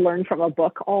if I would learn from a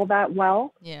book all that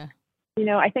well. Yeah. You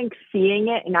know, I think seeing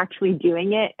it and actually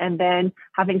doing it, and then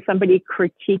having somebody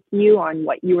critique you on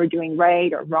what you were doing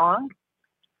right or wrong,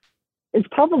 is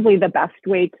probably the best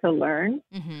way to learn.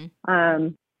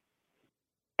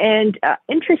 And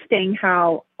interesting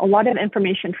how a lot of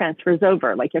information transfers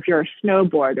over. Like, if you're a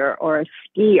snowboarder or a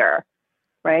skier,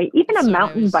 right? Even a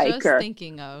mountain biker. Just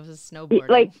thinking of snowboarding.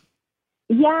 Like,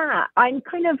 yeah, I'm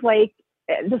kind of like,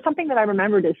 there's something that I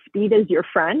remembered is speed is your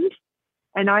friend.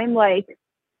 And I'm like,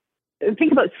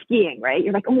 think about skiing, right?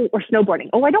 You're like, oh, or snowboarding.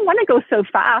 Oh, I don't want to go so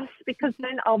fast because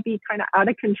then I'll be kind of out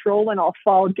of control and I'll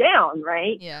fall down,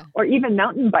 right? Yeah. Or even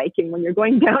mountain biking, when you're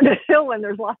going down a hill and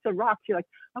there's lots of rocks, you're like,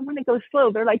 I'm going to go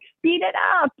slow. They're like, speed it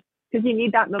up, because you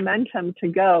need that momentum to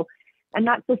go. And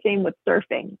that's the same with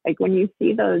surfing. Like when you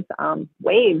see those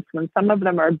waves, when some of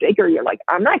them are bigger, you're like,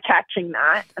 I'm not catching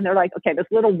that. And they're like, okay, this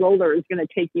little roller is going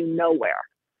to take you nowhere.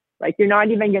 Like you're not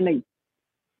even going to, it's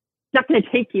not going to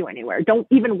take you anywhere. Don't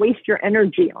even waste your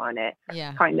energy on it,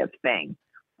 kind of thing.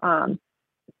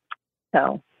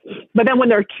 So, but then when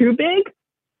they're too big,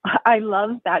 I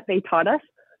love that they taught us,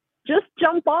 just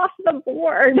jump off the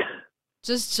board.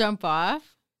 Just jump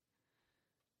off?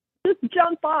 Just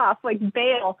jump off, like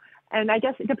bail. And I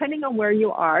guess depending on where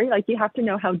you are, like you have to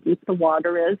know how deep the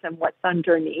water is and what's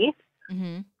underneath.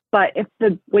 Mm-hmm. But if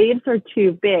the waves are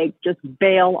too big, just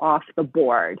bail off the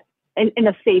board in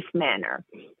a safe manner.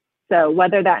 So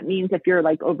whether that means if you're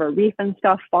like over a reef and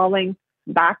stuff, falling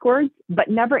backwards, but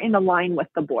never in a line with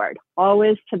the board,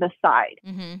 always to the side.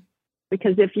 Mm-hmm.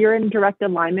 Because if you're in direct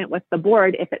alignment with the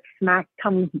board, if it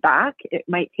comes back, it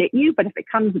might hit you. But if it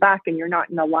comes back and you're not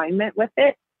in alignment with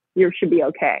it, you should be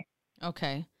okay.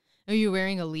 Okay. Are you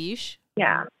wearing a leash?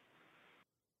 Yeah.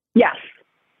 Yes,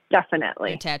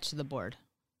 definitely. Attached to the board.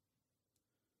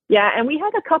 Yeah, and we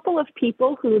had a couple of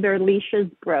people who their leashes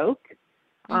broke.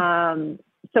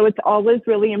 So it's always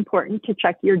really important to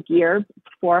check your gear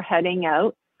before heading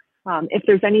out. If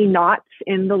there's any knots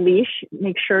in the leash,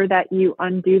 make sure that you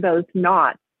undo those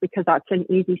knots because that's an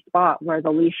easy spot where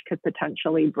the leash could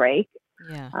potentially break.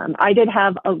 Yeah. I did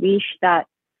have a leash that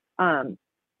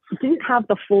didn't have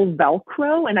the full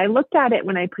Velcro, and I looked at it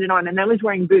when I put it on, and I was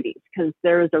wearing booties because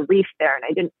there was a reef there,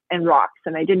 and rocks,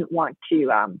 and I didn't want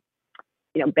to,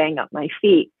 bang up my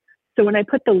feet. So when I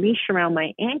put the leash around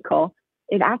my ankle,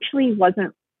 it actually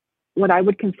wasn't what I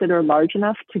would consider large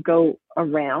enough to go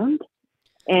around.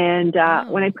 And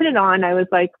when I put it on, I was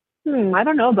like, I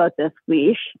don't know about this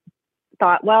leash.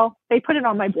 Thought, well, they put it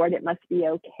on my board, it must be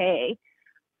okay.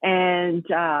 And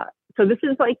so this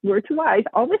is like word to wise,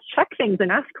 always check things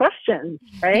and ask questions,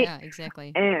 right? Yeah,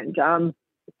 exactly. And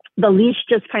the leash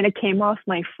just kind of came off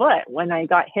my foot when I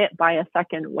got hit by a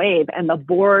second wave and the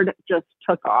board just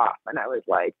took off. And I was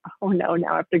like, oh no,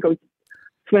 now I have to go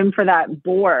swim for that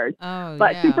board. Oh,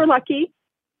 but yeah. super lucky.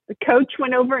 The coach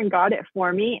went over and got it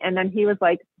for me. And then he was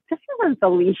like, this isn't the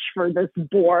leash for this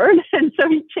board. And so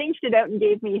he changed it out and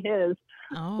gave me his,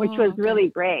 which was really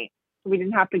great. We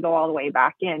didn't have to go all the way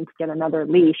back in to get another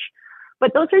leash.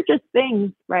 But those are just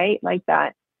things, right? Like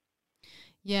that.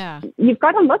 Yeah. You've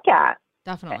got to look at.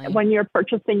 Definitely. When you're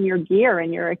purchasing your gear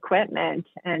and your equipment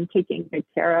and taking good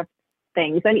care of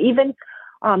things. And even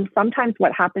sometimes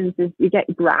what happens is you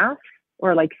get grass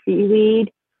or like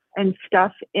seaweed and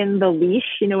stuff in the leash,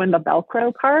 in the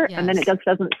Velcro part, and then it just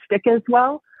doesn't stick as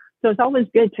well. So it's always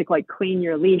good to like clean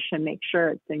your leash and make sure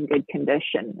it's in good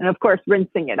condition. And of course,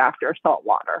 rinsing it after salt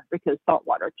water because salt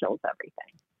water kills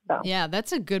everything. So. Yeah,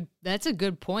 that's a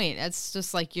good point. That's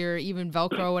just like your even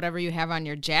Velcro, whatever you have on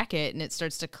your jacket, and it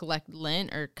starts to collect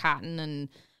lint or cotton and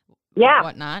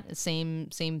whatnot. Same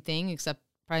thing, except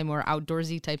probably more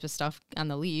outdoorsy type of stuff on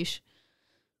the leash.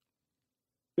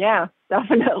 Yeah,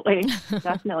 definitely.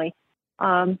 Definitely.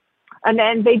 And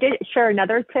then they did share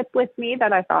another tip with me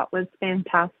that I thought was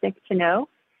fantastic to know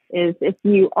is if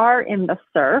you are in the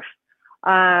surf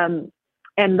and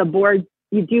the board,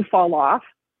 you do fall off,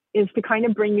 is to kind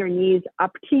of bring your knees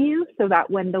up to you so that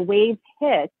when the waves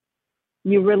hit,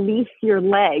 you release your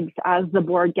legs as the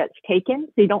board gets taken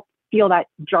so you don't feel that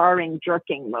jarring,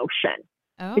 jerking motion.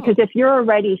 Oh. Because if you're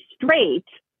already straight,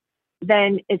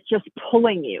 then it's just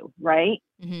pulling you, right?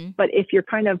 Mm-hmm. But if your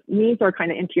knees are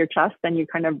kind of into your chest, then you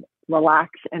kind of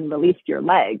relax and release your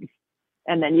legs,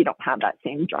 and then you don't have that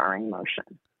same jarring motion.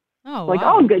 Oh, like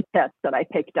wow. all good tips that I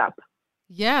picked up.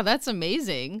 Yeah, that's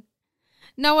amazing.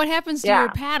 Now, what happens to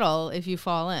your paddle if you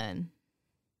fall in?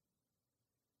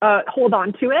 Hold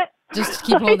on to it. Just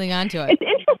keep holding on to it. It's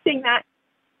interesting that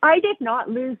I did not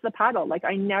lose the paddle. Like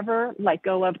I never let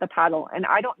go of the paddle. And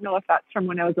I don't know if that's from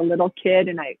when I was a little kid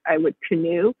and I would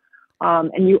canoe.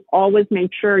 And you always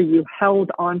made sure you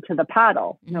held onto the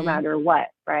paddle no matter what,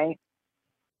 right?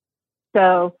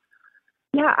 So,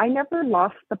 yeah, I never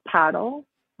lost the paddle.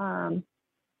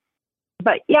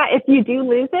 But yeah, if you do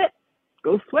lose it,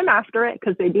 go swim after it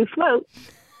because they do float.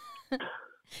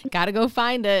 Gotta go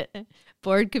find it.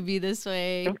 Board could be this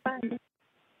way.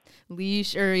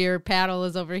 Leash or your paddle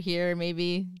is over here,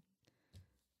 maybe.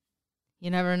 You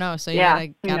never know. So you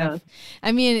gotta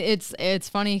I mean, it's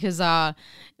funny because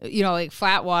like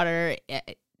flat water,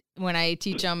 when I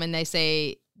teach them and they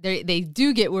say they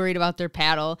do get worried about their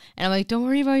paddle, and I'm like, don't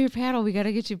worry about your paddle. We got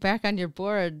to get you back on your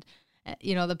board.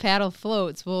 The paddle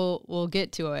floats. We'll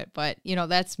get to it. But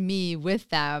that's me with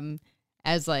them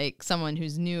as like someone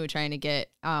who's new trying to get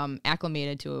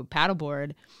acclimated to a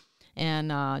paddleboard.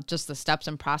 and just the steps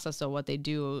and process of what they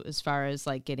do as far as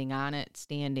like getting on it,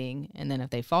 standing, and then if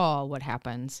they fall, what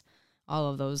happens, all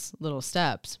of those little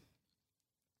steps.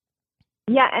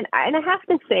 Yeah, and I have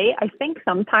to say, I think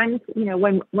sometimes,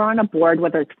 when we're on a board,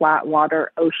 whether it's flat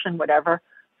water, ocean, whatever,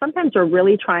 sometimes we're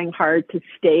really trying hard to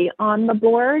stay on the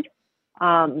board,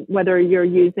 whether you're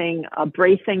using a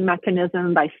bracing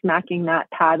mechanism by smacking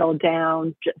that paddle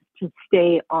down just to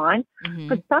stay on. Mm-hmm.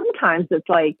 But sometimes it's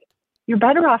like, you're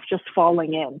better off just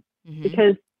falling in Mm-hmm.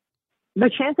 because the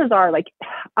chances are, like,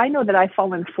 I know that I've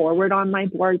fallen forward on my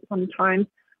board sometimes.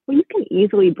 Well, you can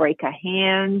easily break a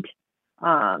hand,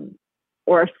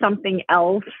 or something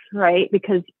else, right?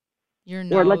 Because, Your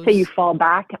or let's say you nose. fall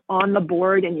back on the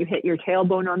board and you hit your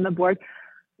tailbone on the board.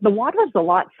 The water is a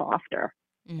lot softer.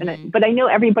 Mm-hmm. But I know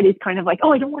everybody's kind of like,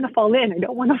 oh, I don't want to fall in. I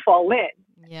don't want to fall in.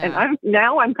 And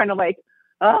Yeah. I'm kind of like,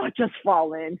 oh, just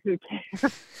fall in. Who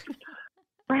cares?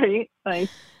 Right? Like,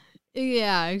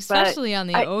 Yeah, but especially on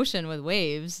the I, ocean with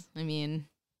waves. I mean,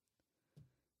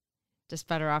 just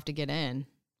better off to get in.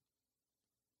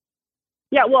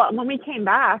 yeah, well, when we came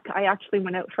back, I actually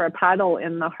went out for a paddle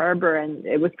in the harbor and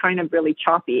it was kind of really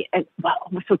choppy. And well,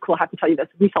 it was so cool. I have to tell you this.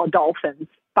 We saw dolphins,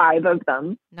 5 of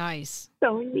them. Nice.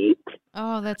 So neat.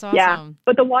 Oh, that's Yeah. awesome.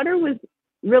 But the water was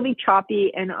really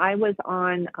choppy and I was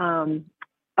on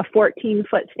a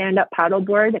 14-foot stand-up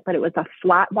paddleboard, but it was a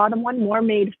flat bottom one, more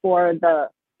made for the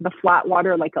flat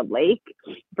water like a lake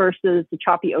versus the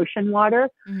choppy ocean water.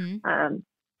 Mm-hmm.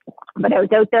 But I was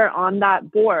out there on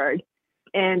that board.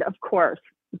 And of course,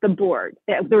 the board,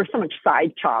 there was so much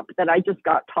side chop that I just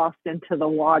got tossed into the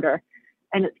water.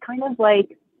 And it's kind of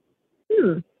like,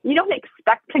 you don't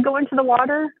expect to go into the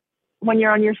water when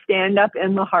you're on your stand up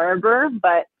in the harbor,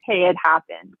 but hey, it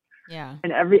happened. Yeah.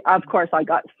 And of course, I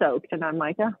got soaked and I'm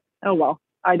like, oh, well,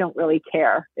 I don't really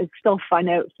care. It's still fun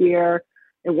out here.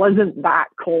 It wasn't that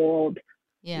cold,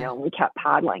 Yeah. we kept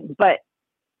paddling. But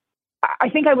I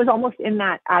think I was almost in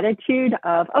that attitude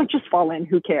of, oh, just fall in,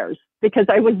 who cares? Because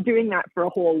I was doing that for a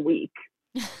whole week,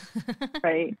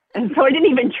 right? And so I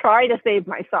didn't even try to save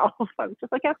myself. I was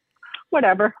just like, yeah,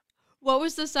 whatever. What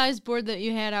was the size board that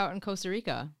you had out in Costa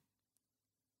Rica?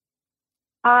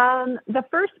 The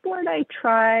first board I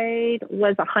tried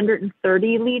was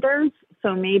 130 liters,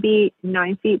 so maybe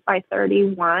 9 feet by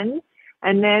 31.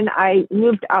 And then I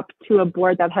moved up to a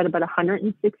board that had about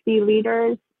 160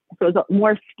 liters. So it was a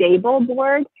more stable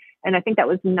board. And I think that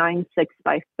was 9.6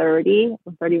 by 30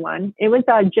 or 31. It was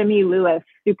a Jimmy Lewis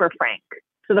Super Frank.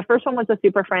 So the first one was a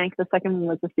Super Frank. The second one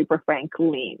was a Super Frank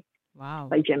Lean. Wow.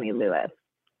 By Jimmy Lewis.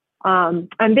 And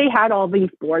they had all these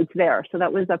boards there. So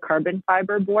that was a carbon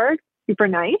fiber board, super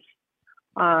nice.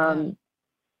 And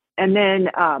then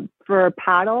for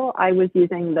paddle, I was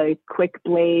using the Quick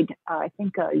Blade, I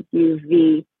think a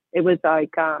UV. It was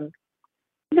like,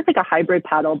 it's like a hybrid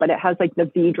paddle, but it has like the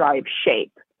V drive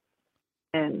shape.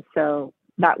 And so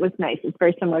that was nice. It's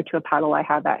very similar to a paddle I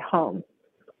have at home.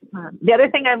 The other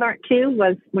thing I learned too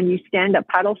was when you stand up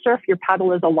paddle surf, your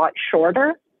paddle is a lot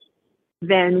shorter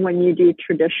than when you do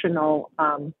traditional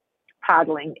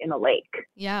paddling in a lake.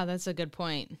 Yeah, that's a good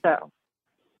point. So,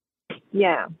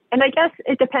 yeah. And I guess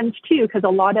it depends too, because a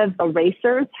lot of the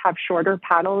racers have shorter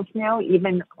paddles now,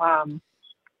 even,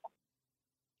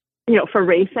 for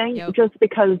racing, Yep. just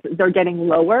because they're getting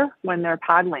lower when they're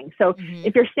paddling. So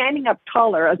if you're standing up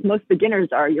taller, as most beginners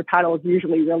are, your paddle is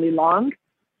usually really long.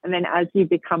 And then as you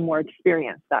become more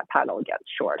experienced, that paddle gets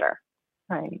shorter.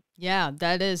 Right. Yeah,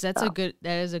 that is a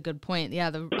good point. Yeah,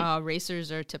 the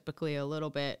racers are typically a little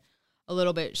bit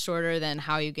shorter than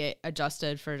how you get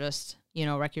adjusted for just,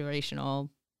 recreational,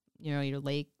 your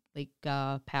lake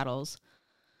paddles.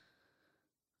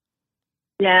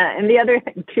 Yeah, and the other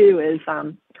thing too is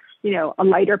a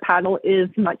lighter paddle is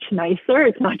much nicer.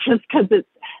 It's not just because it's,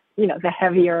 the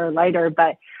heavier or lighter,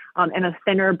 but and a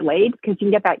thinner blade because you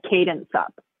can get that cadence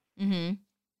up. Mm-hmm.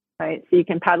 Right. So you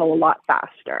can paddle a lot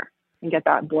faster and get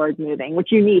that board moving,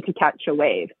 which you need to catch a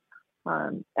wave.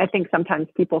 I think sometimes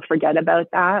people forget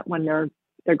about that when they're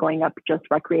going up just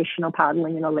recreational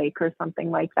paddling in a lake or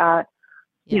something like that.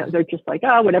 Yeah. They're just like,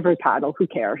 oh, whatever paddle, who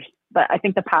cares? But I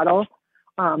think the paddle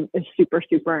is super,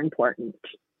 super important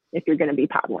if you're going to be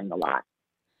paddling a lot.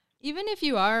 Even if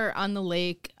you are on the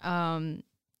lake,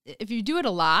 if you do it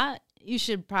a lot, you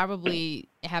should probably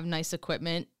have nice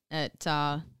equipment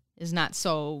that is not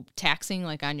so taxing,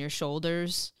 like on your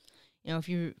shoulders. If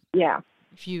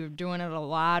you're doing it a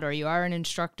lot or you are an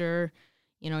instructor,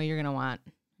 you're going to want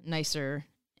nicer,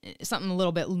 something a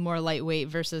little bit more lightweight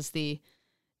versus the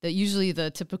usually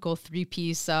the typical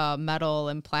 3-piece metal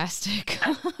and plastic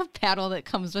paddle that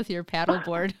comes with your paddle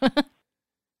board.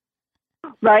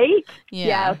 Right? Yeah.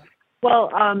 Yes.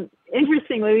 Well,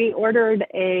 interestingly, we ordered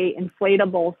a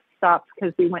inflatable stops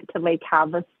because we went to Lake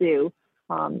Havasu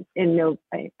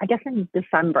I guess in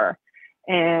December,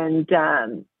 and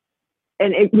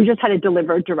we just had it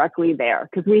delivered directly there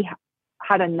because we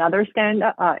had another stand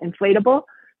inflatable,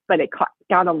 but it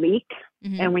got a leak,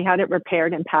 and we had it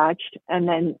repaired and patched, and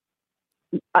then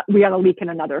we had a leak in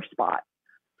another spot.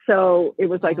 So it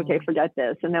was like, okay, forget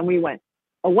this. And then we went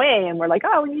away and we're like,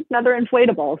 oh, we need another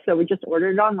inflatable. So we just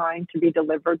ordered it online to be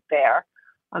delivered there.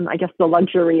 I guess the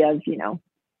luxury of,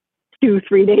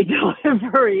 2-3 day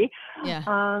delivery.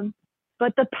 Yeah.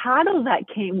 But the paddle that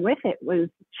came with it was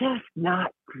just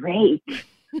not great.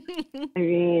 I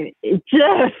mean, it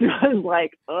just was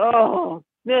like, oh,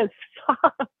 this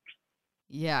sucks.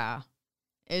 Yeah.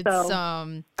 It's,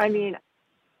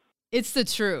 it's the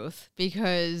truth,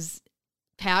 because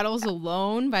paddles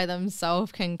alone by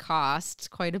themselves can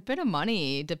cost quite a bit of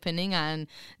money depending on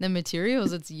the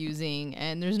materials it's using.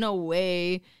 And there's no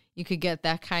way you could get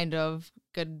that kind of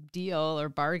good deal or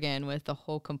bargain with the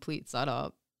whole complete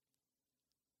setup.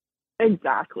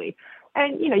 Exactly.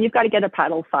 And, you've got to get a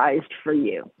paddle sized for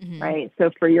you, right?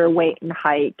 So for your weight and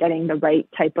height, getting the right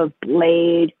type of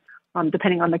blade,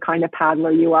 depending on the kind of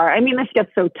paddler you are. I mean, this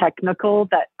gets so technical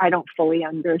that I don't fully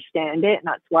understand it. And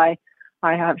that's why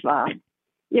I have,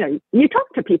 you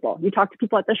talk to people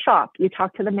at the shop, you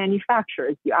talk to the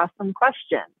manufacturers, you ask them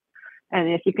questions. And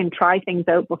if you can try things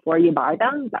out before you buy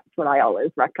them, that's what I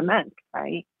always recommend,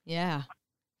 right? Yeah.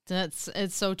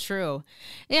 It's so true.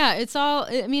 Yeah, it's all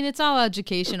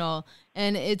educational,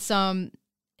 and it's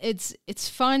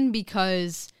fun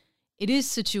because it is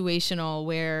situational,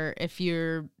 where if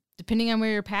you're, depending on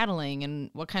where you're paddling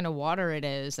and what kind of water it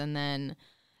is, and then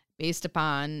based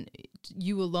upon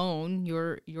you alone,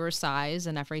 your size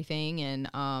and everything,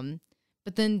 and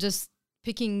but then just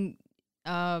picking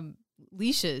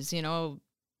leashes,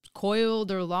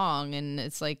 coiled or long, and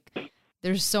it's like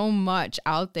there's so much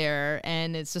out there,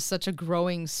 and it's just such a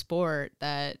growing sport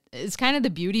that it's kind of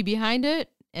the beauty behind it.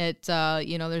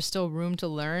 There's still room to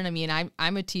learn. I mean,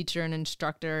 I'm a teacher and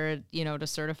instructor, to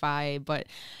certify, but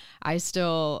I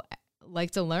still like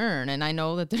to learn, and I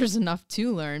know that there's enough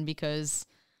to learn because,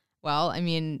 well, I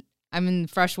mean, I'm in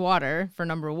fresh water for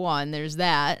number one. There's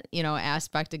that,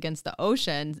 aspect against the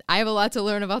ocean. I have a lot to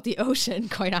learn about the ocean,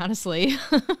 quite honestly.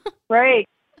 Right.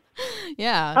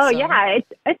 Yeah. Oh, yeah.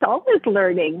 It's always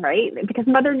learning, right? Because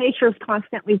Mother Nature is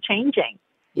constantly changing.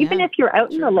 Even if you're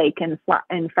out in the lake and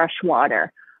in fresh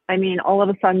water, I mean, all of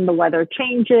a sudden the weather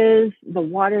changes, the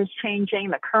water's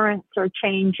changing, the currents are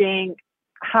changing.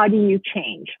 How do you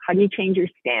change? How do you change your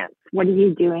stance? What are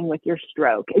you doing with your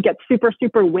stroke? It gets super,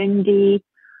 super windy.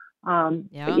 But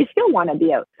you still want to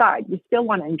be outside. You still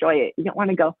want to enjoy it. You don't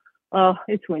want to go, oh,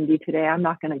 it's windy today, I'm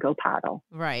not going to go paddle.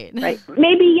 Right. Right.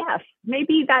 Maybe, yes.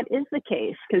 Maybe that is the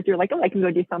case because you're like, oh, I can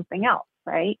go do something else.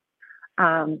 Right.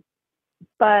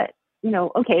 But,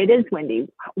 okay, it is windy.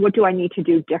 What do I need to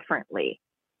do differently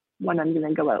when I'm going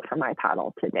to go out for my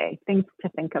paddle today? Things to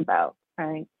think about.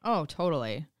 Right. Oh,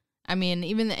 totally. I mean,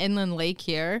 even the inland lake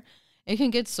here, it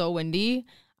can get so windy.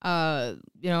 And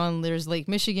there's Lake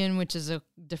Michigan, which is a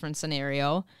different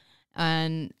scenario.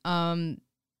 And,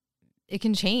 it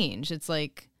can change. It's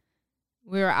like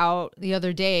we were out the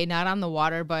other day, not on the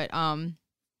water, but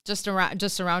just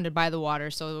surrounded by the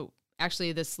water. So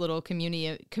actually this little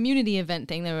community event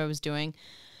thing that I was doing.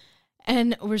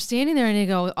 And we're standing there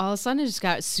and all of a sudden it just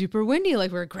got super windy.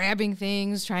 Like we're grabbing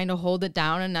things, trying to hold it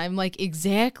down. And I'm like,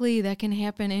 exactly, that can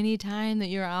happen anytime that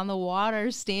you're on the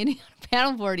water, standing on a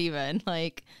paddleboard even.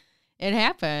 Like it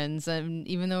happens. And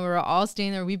even though we're all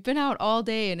standing there, we've been out all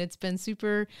day and it's been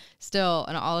super still.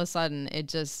 And all of a sudden it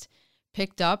just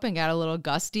picked up and got a little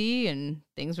gusty and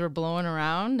things were blowing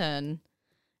around. And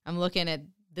I'm looking at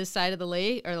this side of the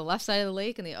lake or the left side of the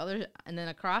lake and the other, and then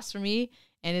across from me.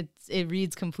 And it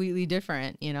reads completely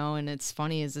different, and it's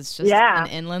funny is it's just an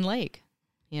inland lake,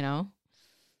 Hey,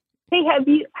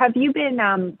 have you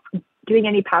been doing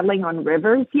any paddling on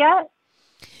rivers yet?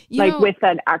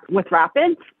 With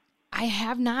rapids? I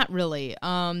have not really,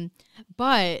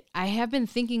 but I have been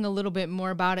thinking a little bit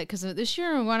more about it because this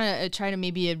year I want to try to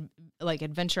maybe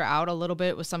adventure out a little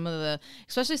bit with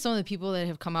especially some of the people that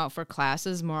have come out for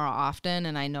classes more often,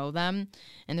 and I know them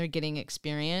and they're getting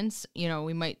experience.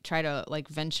 We might try to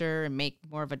venture and make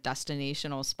more of a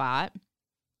destinational spot.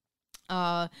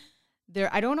 I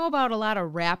don't know about a lot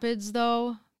of rapids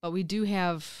though, but we do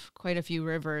have quite a few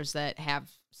rivers that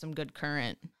have some good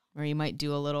current where you might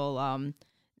do a little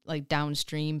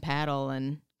downstream paddle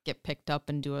and get picked up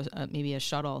and do maybe a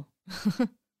shuttle.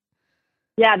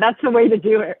 Yeah, that's the way to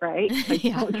do it, right?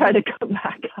 Don't try to come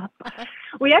back up.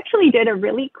 We actually did a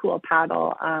really cool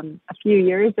paddle a few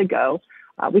years ago.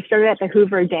 We started at the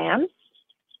Hoover Dam,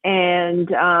 and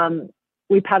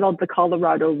we paddled the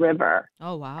Colorado River.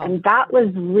 Oh, wow. And that was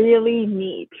really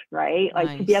neat, right?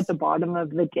 Like to be Nice. at the bottom of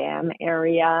the dam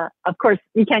area. Of course,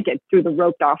 you can't get through the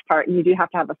roped off part, and you do have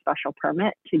to have a special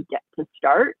permit to get to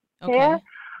start there.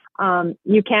 Okay.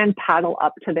 You can paddle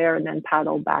up to there and then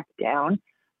paddle back down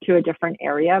to a different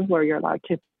area where you're allowed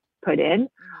to put in.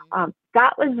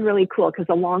 That was really cool because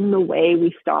along the way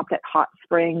we stopped at hot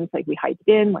springs. Like we hiked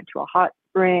in, went to a hot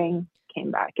spring,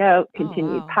 came back out, Oh,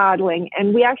 continued wow. paddling,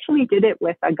 and we actually did it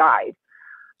with a guide.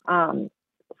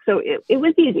 So it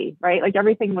was easy, right? Like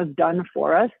everything was done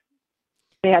for us.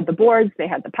 They had the boards, they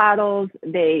had the paddles,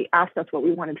 they asked us what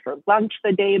we wanted for lunch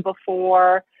the day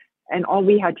before, and all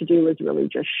we had to do was really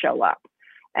just show up.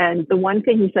 And the one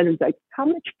thing he said is like, how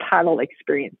much paddle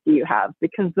experience do you have?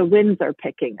 Because the winds are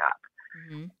picking up.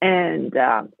 Hmm. And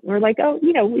we're like, oh,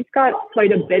 we've got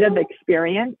quite a bit of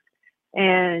experience.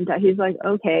 And he's like,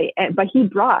 okay. But he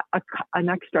brought an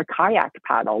extra kayak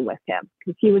paddle with him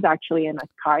because he was actually in a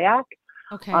kayak,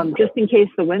 Okay. just in case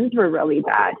the winds were really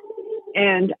bad.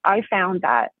 And I found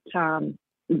that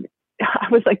I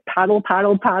was like, paddle,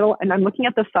 paddle, paddle. And I'm looking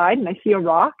at the side and I see a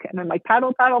rock. And I'm like,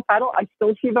 paddle, paddle, paddle. I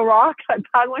still see the rock. I'm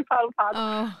paddling, paddle, paddle.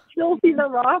 Oh, Still see the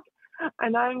rock.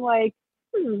 And I'm like,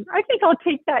 I think I'll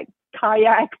take that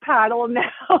kayak paddle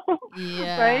now.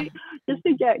 yeah. Right? Just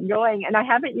to get going. And I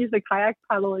haven't used a kayak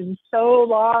paddle in so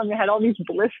long. I had all these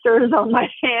blisters on my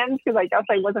hands because I guess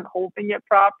I wasn't holding it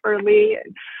properly.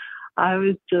 And I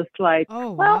was just like,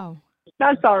 Oh, well, wow.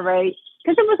 that's all right.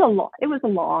 Because it was a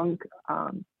long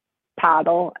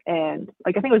paddle, and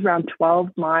like I think it was around 12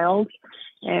 miles.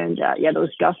 And yeah,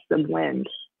 those gusts of wind,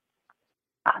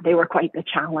 they were quite the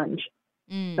challenge.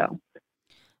 Mm. So,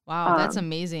 Wow, that's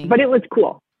amazing. but it was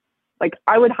cool. Like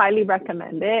I would highly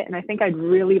recommend it, and I think I'd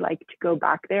really like to go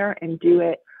back there and do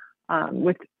it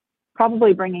with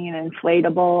probably bringing an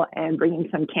inflatable and bringing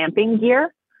some camping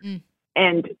gear Mm.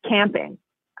 and camping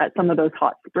at some of those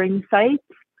hot spring sites,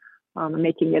 and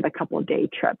making it a couple of day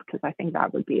trip because I think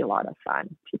that would be a lot of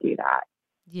fun to do that.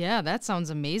 Yeah, that sounds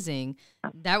amazing.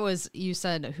 That was, you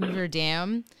said Hoover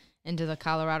Dam into the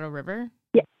Colorado River?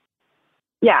 Yeah,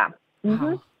 yeah. Mm-hmm.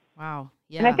 Wow. Wow.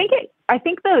 Yeah. And I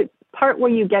think the part where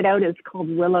you get out is called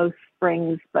Willow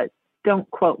Springs, but don't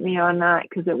quote me on that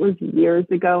because it was years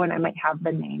ago and I might have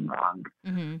the name wrong.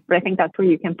 Mm-hmm. But I think that's where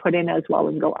you can put in as well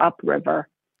and go upriver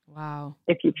Wow.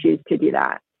 if you choose to do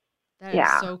that. That is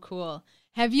Yeah. so cool.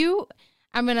 Have you,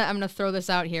 I'm gonna throw this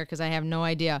out here because I have no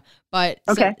idea, but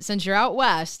Okay. since you're out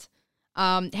west,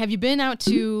 have you been out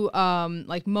to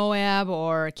like Moab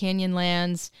or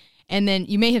Canyonlands? And then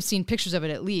you may have seen pictures of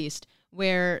it at least,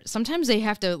 where sometimes they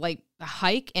have to like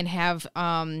hike and have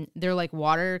their like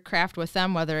watercraft with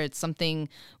them, whether it's something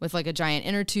with like a giant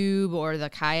inner tube or the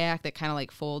kayak that kind of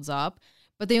like folds up.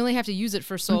 But they only have to use it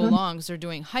for so long because they're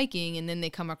doing hiking, and then they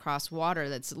come across water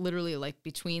that's literally like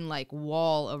between like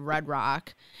wall of red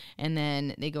rock, and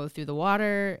then they go through the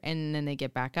water, and then they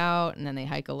get back out, and then they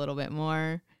hike a little bit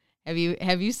more. Have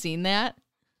you seen that?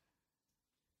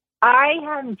 I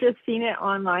have just seen it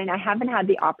online. I haven't had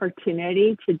the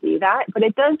opportunity to do that, but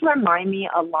it does remind me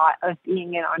a lot of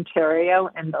being in Ontario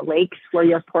and the lakes where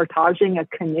you're portaging a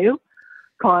canoe,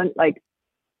 like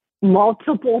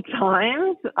multiple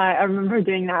times. I remember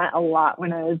doing that a lot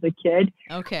when I was a kid.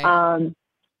 Okay.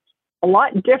 A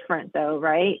lot different though,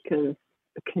 right? Because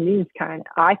the canoe's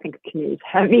I think a canoe's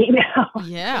heavy now.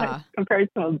 Yeah. Compared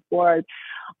to a board.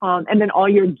 And then all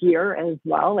your gear as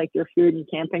well, like your food and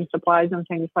camping supplies and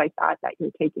things like that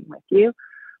you're taking with you.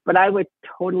 But I would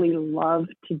totally love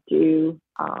to do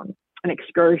an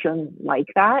excursion like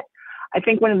that. I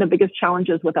think one of the biggest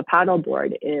challenges with a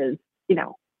paddleboard is,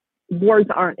 boards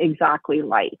aren't exactly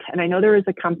light. And I know there is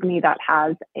a company that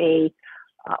has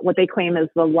what they claim is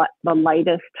the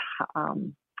lightest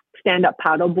stand-up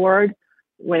paddleboard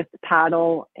with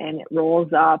paddle, and it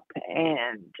rolls up,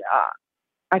 and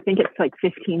I think it's like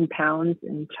 15 pounds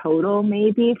in total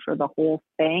maybe for the whole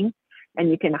thing, and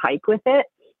you can hike with it.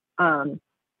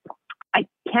 I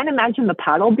can't imagine the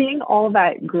paddle being all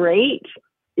that great,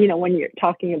 when you're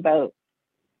talking about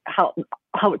how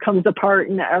it comes apart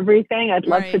and everything. I'd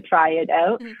love to try it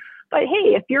out. But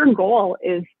hey, if your goal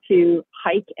is to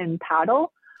hike and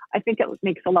paddle, I think it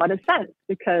makes a lot of sense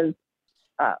because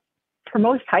for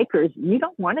most hikers, you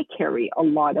don't want to carry a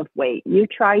lot of weight. You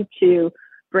try to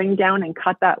bring down and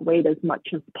cut that weight as much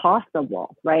as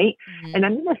possible, right? Mm-hmm. And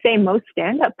I'm going to say most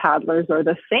stand-up paddlers are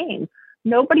the same.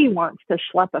 nobody wants to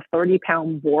schlep a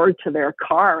 30-pound board to their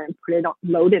car and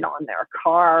load it on their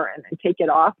car and then take it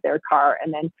off their car.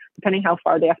 And then depending how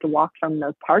far they have to walk from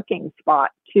the parking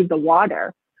spot to the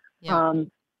water. Yeah.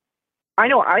 I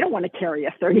know I don't want to carry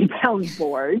a 30-pound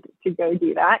board to go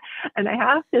do that. And I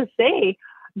have to say,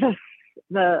 the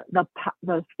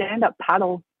stand-up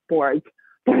paddle boards,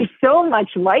 they're so much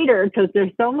lighter because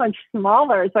they're so much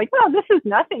smaller. It's like, well, this is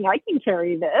nothing. I can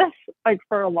carry this like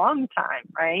for a long time,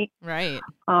 right? Right.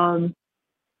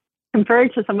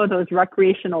 Compared to some of those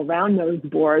recreational round nose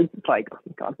boards, it's like, oh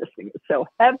my God, this thing is so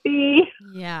heavy.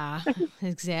 Yeah,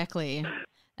 exactly.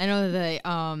 I know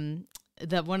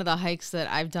that one of the hikes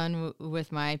that I've done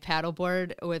with my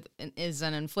paddleboard is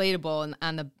an inflatable, and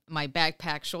on my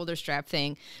backpack shoulder strap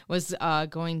thing was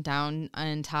going down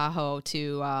in Tahoe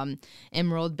to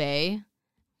Emerald Bay.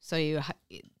 So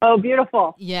oh,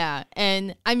 beautiful. Yeah,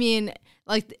 and I mean,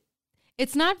 like,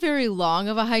 it's not very long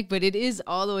of a hike, but it is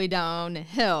all the way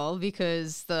downhill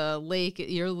because the lake,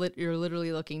 you're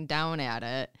literally looking down at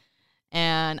it.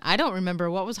 And I don't remember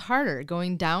what was harder,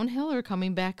 going downhill or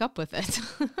coming back up with it.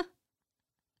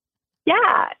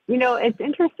 Yeah, it's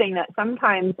interesting that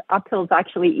sometimes uphill is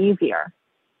actually easier.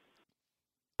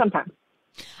 Sometimes.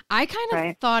 I kind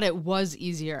of thought it was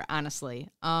easier, honestly.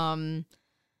 And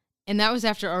that was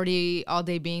after already all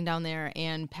day being down there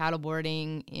and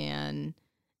paddleboarding and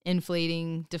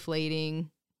inflating, deflating,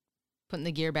 putting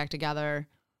the gear back together.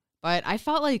 But I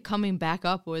felt like coming back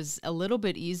up was a little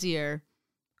bit easier.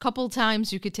 A couple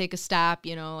times you could take a stop,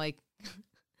 like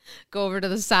go over to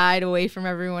the side away from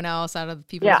everyone else, out of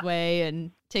people's way,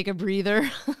 and take a breather.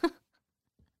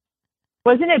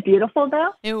 Wasn't it beautiful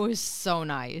though? It was so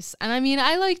nice. And I mean,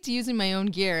 I liked using my own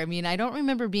gear. I mean, I don't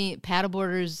remember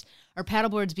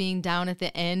paddleboards being down at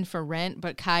the end for rent,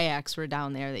 but kayaks were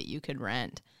down there that you could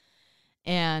rent.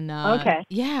 And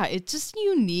yeah, it's just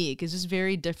unique. It's just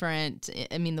very different.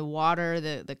 I mean, the water,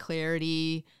 the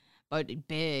clarity, but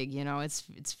big,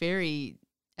 it's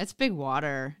big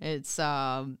water. It's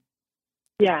yeah.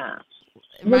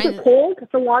 Was it cold,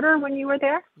 the water, when you were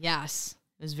there? Yes,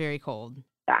 it was very cold.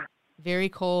 Yeah. Very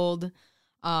cold.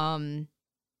 I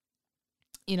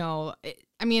mean,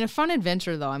 a fun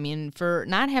adventure though. I mean, for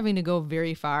not having to go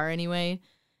very far anyway,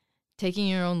 taking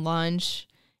your own lunch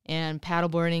and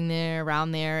paddleboarding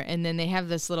around there. And then they have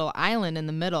this little island in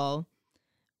the middle,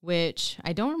 which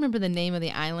I don't remember the name of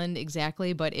the island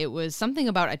exactly, but it was something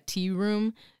about a tea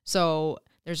room. So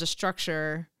there's a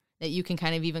structure that you can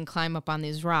kind of even climb up on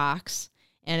these rocks.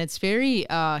 And it's very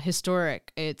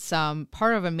historic. It's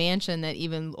part of a mansion that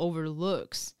even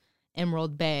overlooks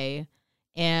Emerald Bay.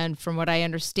 And from what I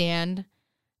understand,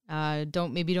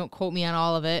 don't quote me on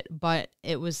all of it, but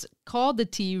it was called the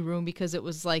tea room because it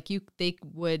was like they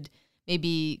would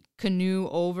maybe canoe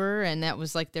over, and that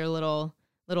was like their little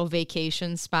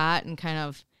vacation spot, and kind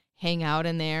of hang out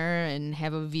in there and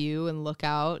have a view and look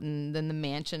out. And then the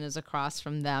mansion is across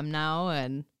from them now,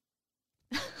 and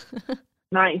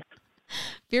nice.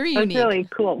 Very unique. That's really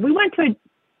cool. We went to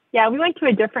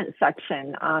a different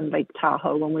section on Lake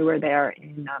Tahoe when we were there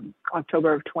in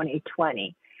October of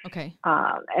 2020. Okay.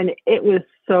 And it was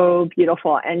so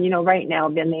beautiful. And, right now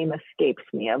the name escapes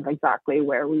me of exactly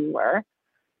where we were.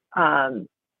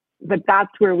 But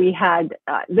that's where we had,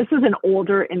 this was an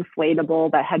older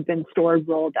inflatable that had been stored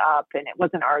rolled up, and it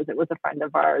wasn't ours. It was a friend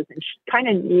of ours. And she kind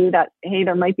of knew that, hey,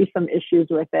 there might be some issues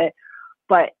with it.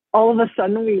 But all of a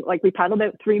sudden we paddled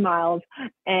out 3 miles,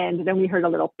 and then we heard a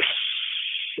little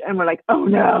psh, and we're like, oh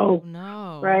no.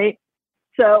 Right.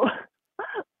 So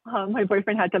my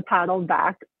boyfriend had to paddle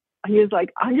back. He was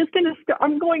like, I'm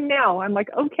going now. I'm like,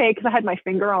 okay. Because I had my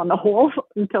finger on the hole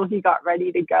until he got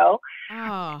ready to go.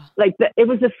 Oh. It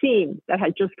was a seam that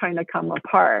had just kind of come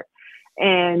apart.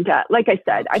 And like I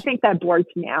said, I think that boards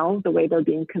now, the way they're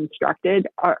being constructed,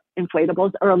 are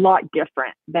inflatables, are a lot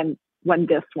different than when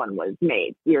this one was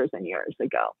made years and years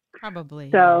ago. Probably.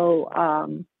 So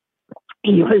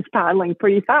he was paddling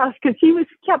pretty fast because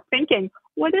kept thinking,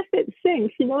 what if it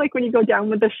sinks? Like when you go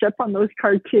down with the ship on those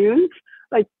cartoons,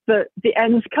 like the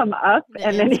ends come up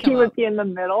and then he would be in the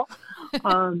middle.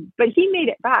 But he made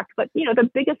it back. But, the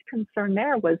biggest concern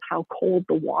there was how cold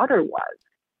the water was.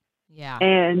 Yeah.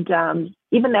 And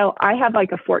even though I have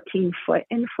like a 14-foot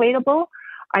inflatable,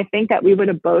 I think that we would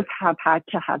have both had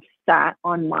to have sat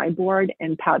on my board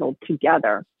and paddled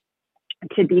together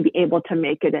to be able to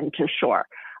make it into shore.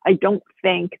 I don't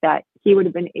think that he would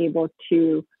have been able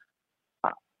to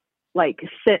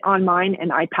sit on mine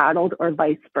and I paddled, or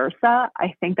vice versa.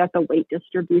 I think that the weight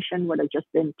distribution would have just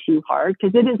been too hard,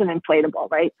 because it is an inflatable,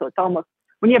 right? So it's almost,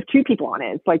 when you have 2 people on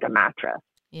it, it's like a mattress.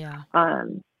 Yeah.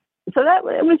 so that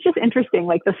it was just interesting,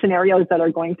 like the scenarios that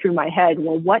are going through my head.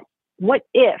 Well, what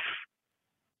if,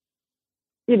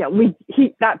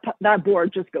 that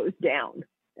board just goes down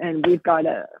and we've got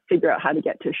to figure out how to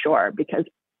get to shore, because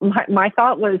my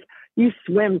thought was you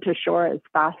swim to shore as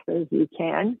fast as you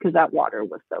can because that water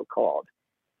was so cold.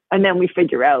 And then we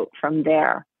figure out from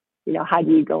there, how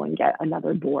do you go and get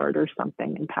another board or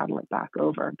something and paddle it back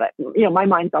over? But, my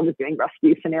mind's always doing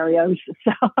rescue scenarios.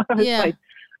 So I was like,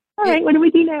 all right, what do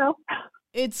we do now?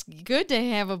 It's good to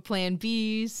have a plan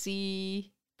B,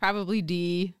 C, probably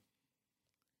D,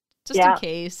 just in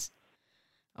case.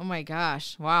 Oh my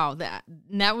gosh. Wow.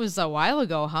 That was a while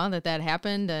ago, huh? That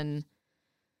happened. And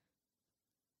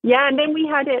yeah. And then we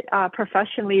had it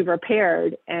professionally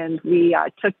repaired, and we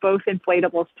took both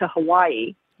inflatables to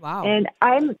Hawaii. Wow. And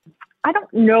I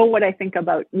don't know what I think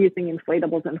about using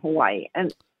inflatables in Hawaii.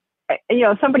 And,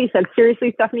 somebody said,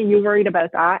 seriously, Stephanie, you worried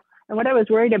about that? And what I was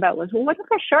worried about was, well, what if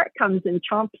a shark comes and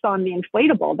chomps on the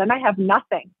inflatable? Then I have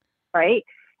nothing, right?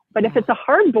 But if it's a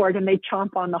hardboard and they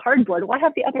chomp on the hardboard, well, I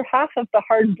have the other half of the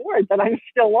hardboard that I'm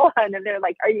still on. And they're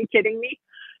like, are you kidding me?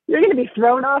 You're going to be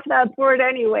thrown off that board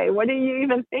anyway. What are you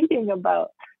even thinking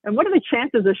about? And what are the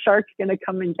chances a shark's going to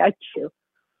come and get you?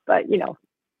 But,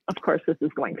 of course, this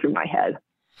is going through my head.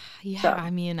 Yeah, so. I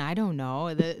mean, I don't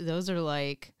know. Those are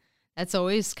like, that's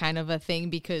always kind of a thing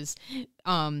because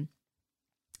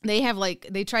they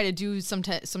try to do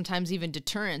sometimes even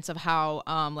deterrence of how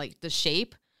like the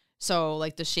shape. So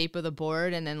like the shape of the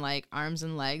board and then like arms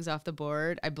and legs off the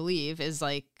board, I believe, is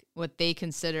like what they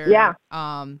consider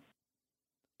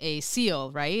a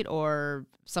seal, right? Or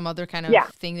some other kind of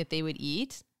thing that they would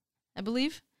eat, I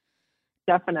believe.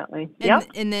 Definitely.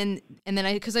 And then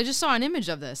because I just saw an image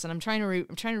of this and I'm trying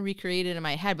to recreate it in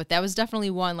my head, but that was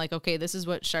definitely one like, okay, this is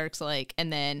what sharks like.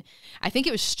 And then I think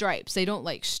it was stripes. They don't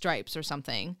like stripes or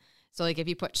something. So like if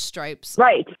you put stripes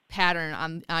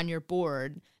pattern on your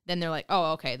board, then they're like,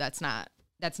 oh, okay, that's not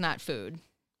food.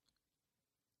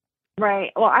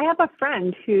 Right. Well, I have a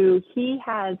friend who he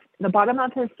has the bottom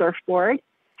of his surfboard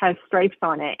has stripes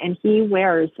on it, and he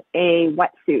wears a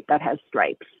wetsuit that has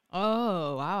stripes.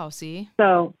 Oh, wow. See?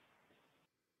 So,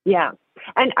 yeah.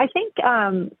 And I think,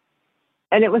 and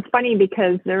it was funny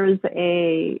because there was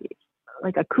a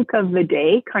Cook of the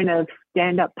Day kind of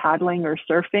stand-up paddling or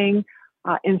surfing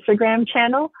Instagram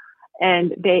channel,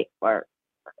 and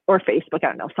or Facebook, I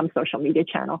don't know, some social media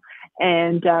channel.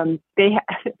 And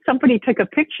somebody took a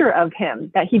picture of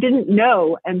him that he didn't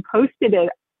know and posted it.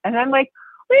 And I'm like,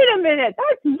 wait a minute,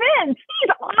 that's Vince.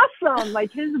 He's awesome.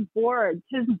 Like his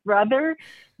brother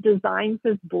designs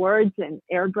his boards and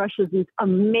airbrushes these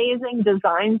amazing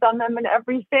designs on them and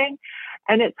everything.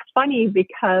 And it's funny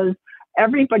because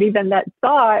everybody then that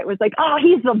saw it was like, oh,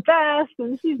 he's the best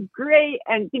and he's great.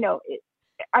 And,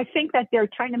 I think that they're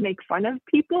trying to make fun of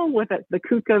people with the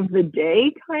Cook of the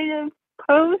Day kind of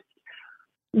post,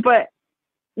 but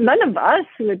none of us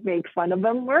would make fun of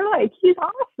him. We're like, he's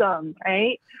awesome,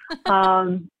 right?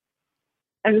 And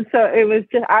so it was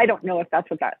just, I don't know if that's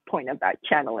what that point of that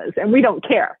channel is. And we don't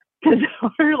care because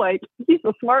we're like, he's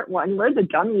the smart one. We're the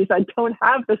dummies that don't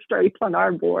have the stripes on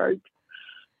our board.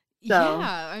 So.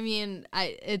 Yeah, I mean,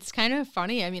 it's kind of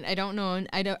funny. I mean, I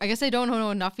guess I don't know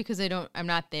enough because I'm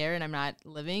not there and I'm not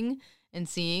living and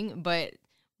seeing, but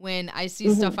when I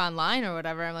see stuff online or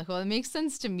whatever, I'm like, well, it makes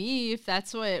sense to me if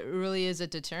that's what really is a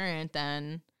deterrent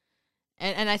then.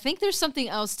 And I think there's something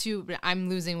else too, but I'm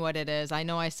losing what it is. I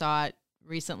know I saw it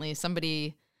recently,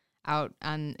 somebody out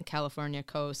on California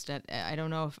coast I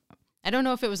don't know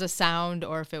if it was a sound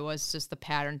or if it was just the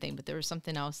pattern thing, but there was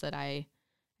something else that I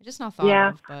just not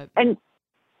thought of. But. And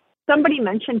somebody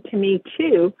mentioned to me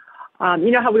too,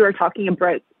 you know how we were talking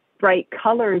about bright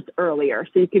colors earlier,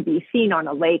 so you could be seen on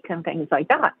a lake and things like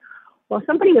that. Well,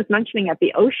 somebody was mentioning at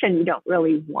the ocean, you don't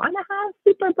really want to have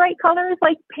super bright colors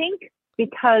like pink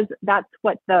because that's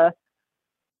what the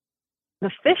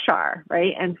fish are,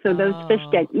 right? And so those fish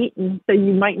get eaten, so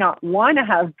you might not want to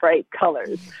have bright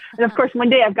colors. And of course, one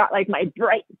day I've got like my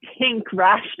bright pink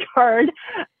rash guard,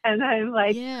 and I'm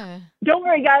like, don't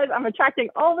worry, guys, I'm attracting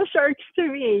all the sharks to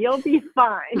me. You'll be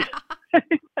fine,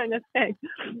 kind of thing.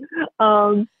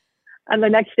 And the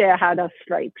next day I had a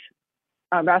striped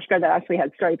rash guard that actually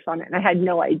had stripes on it, and I had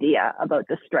no idea about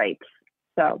the stripes.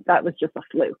 So that was just a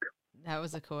fluke. That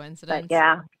was a coincidence.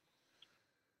 But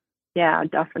yeah,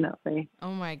 definitely.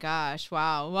 Oh my gosh.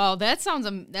 Wow. Well,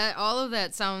 all of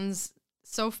that sounds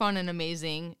so fun and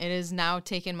amazing. It has now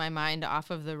taken my mind off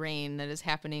of the rain that is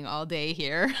happening all day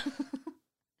here.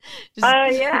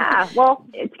 Yeah. Well,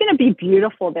 it's going to be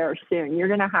beautiful there soon. You're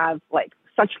going to have like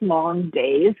such long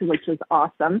days, which is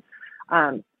awesome.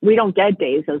 We don't get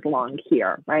days as long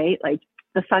here, right? Like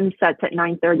the sun sets at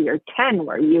 9:30 or 10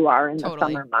 where you are in the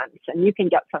summer months, and you can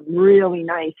get some really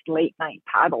nice late night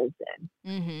paddles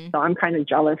in. So I'm kind of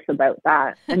jealous about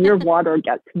that. And your water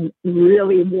gets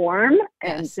really warm,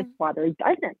 and this water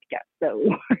doesn't get so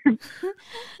warm.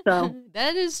 So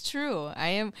that is true.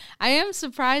 I am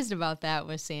surprised about that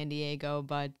with San Diego,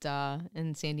 but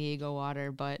in San Diego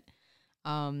water. But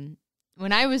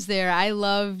when I was there, I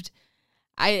loved.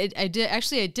 I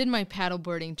did my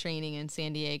paddleboarding training in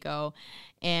San Diego,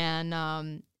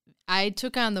 and I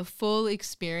took on the full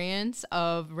experience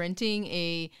of renting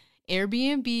a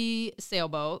Airbnb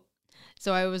sailboat.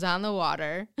 So I was on the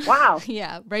water. Wow.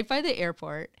 Yeah, right by the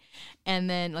airport, and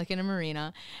then like in a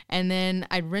marina, and then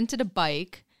I rented a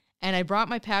bike. And I brought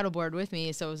my paddleboard with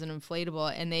me, so it was an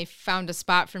inflatable, and they found a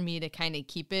spot for me to kind of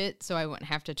keep it so I wouldn't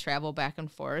have to travel back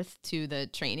and forth to the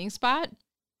training spot.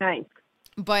 Nice.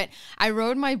 But I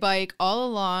rode my bike all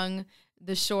along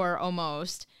the shore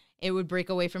almost. It would break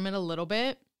away from it a little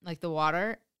bit, like the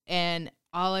water. And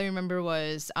all I remember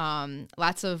was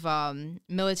lots of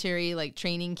military like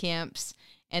training camps.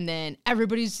 And then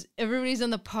everybody's in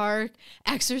the park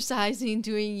exercising,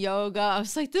 doing yoga. I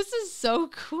was like, this is so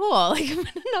cool. Like I'm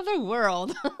in another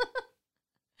world.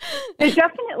 It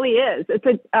definitely is. It's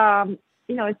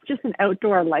it's just an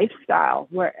outdoor lifestyle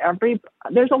where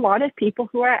there's a lot of people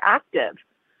who are active,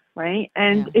 right?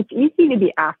 And it's easy to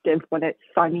be active when it's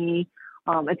sunny.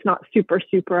 It's not super,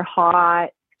 super hot.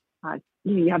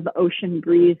 You have the ocean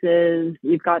breezes.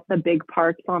 You've got the big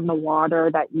parks on the water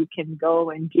that you can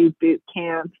go and do boot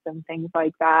camps and things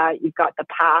like that. You've got the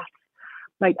paths.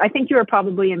 Like, I think you were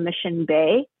probably in Mission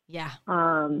Bay. Yeah.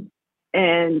 I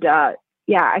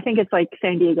think it's like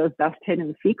San Diego's best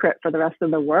hidden secret for the rest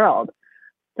of the world.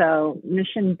 So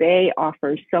Mission Bay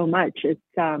offers so much. It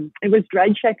was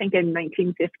dredged, I think, in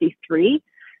 1953,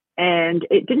 and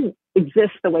it didn't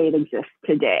exist the way it exists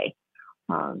today.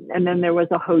 And then there was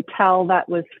a hotel that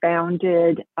was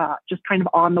founded just kind of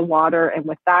on the water. And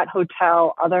with that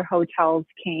hotel, other hotels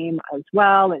came as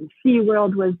well. And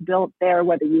SeaWorld was built there.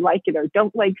 Whether you like it or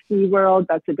don't like SeaWorld,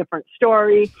 that's a different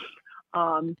story.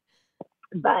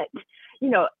 But,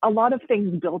 a lot of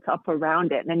things built up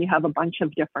around it. And then you have a bunch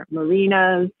of different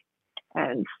marinas.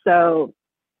 And so,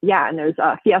 and there's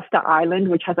Fiesta Island,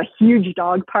 which has a huge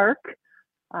dog park.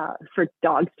 For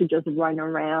dogs to just run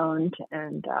around.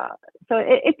 And so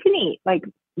it's neat. Like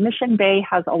Mission Bay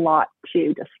has a lot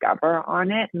to discover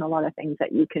on it and a lot of things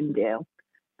that you can do.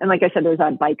 And like I said, there's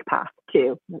that bike path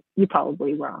too. You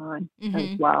probably were on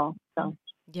as well. So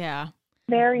yeah,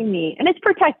 very neat. And it's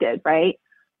protected, right?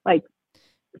 Like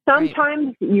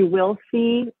sometimes you will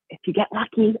see, if you get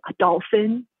lucky, a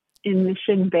dolphin in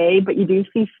Mission Bay, but you do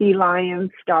see sea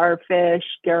lions, starfish,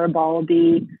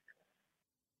 Garibaldi.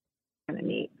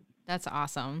 Neat. That's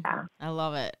awesome. Yeah. I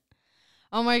love it.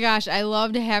 Oh my gosh, I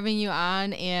loved having you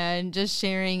on and just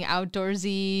sharing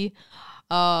outdoorsy,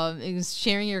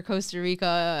 sharing your Costa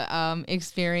Rica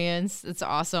experience. It's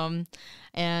awesome.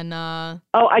 And I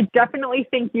definitely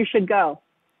think you should go.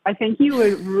 I think you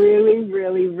would really,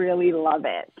 really, really love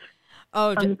it.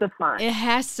 Oh, tons of fun. It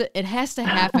has to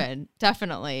happen.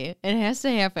 Definitely, it has to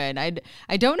happen.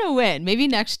 I don't know when. Maybe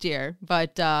next year,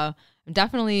 but. I'm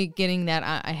definitely getting that.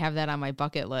 I have that on my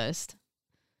bucket list.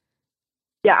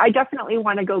 Yeah, I definitely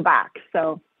want to go back.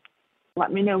 So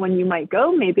let me know when you might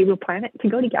go. Maybe we'll plan it to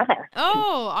go together.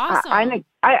 Oh, awesome.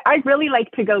 I'd really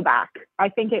like to go back. I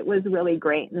think it was really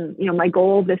great. And, my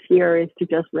goal this year is to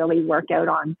just really work out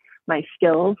on my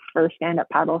skills for stand-up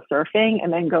paddle surfing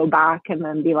and then go back and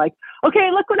then be like,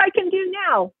 okay, look what I can do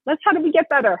now. How do we get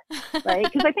better? Right?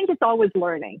 Because I think it's always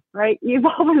learning, right? You've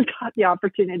always got the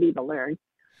opportunity to learn.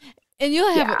 And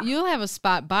you'll have a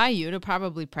spot by you to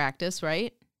probably practice,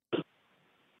 right?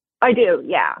 I do,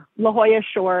 yeah. La Jolla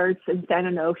Shores and San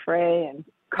Onofre and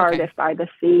Cardiff by the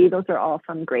Sea. Those are all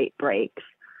some great breaks.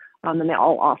 And they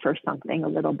all offer something a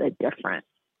little bit different.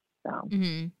 So,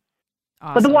 awesome.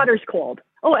 But the water's cold.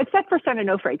 Oh, except for San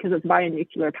Onofre because it's by a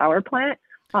nuclear power plant.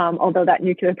 Although that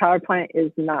nuclear power plant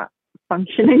is not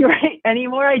functioning right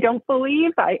anymore, I don't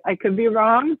believe. I could be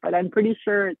wrong, but I'm pretty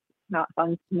sure it's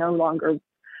no longer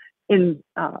in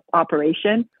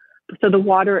operation. So the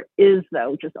water is,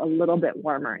 though, just a little bit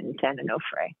warmer in San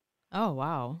Onofre. Oh,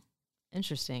 wow.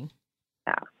 Interesting.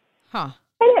 Yeah. Huh.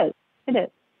 It is.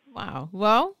 Wow.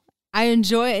 Well, I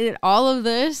enjoyed all of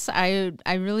this. I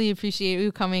really appreciate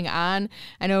you coming on.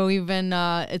 I know we've been,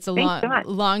 it's a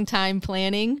long time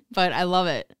planning, but I love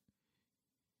it.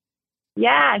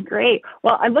 Yeah, great.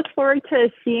 Well, I look forward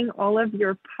to seeing all of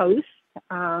your posts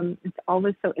It's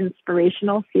always so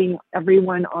inspirational seeing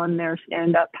everyone on their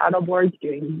stand-up paddleboards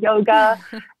doing yoga.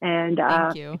 And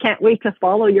Thank you. I can't wait to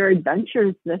follow your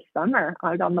adventures this summer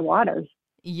out on the waters.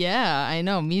 Yeah, I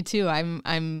know. Me too.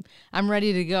 I'm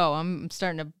ready to go. I'm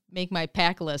starting to make my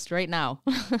pack list right now.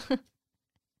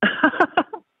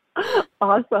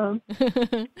 Awesome.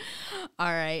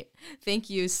 All right. Thank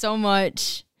you so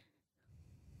much.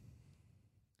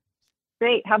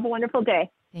 Great. Have a wonderful day.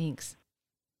 Thanks.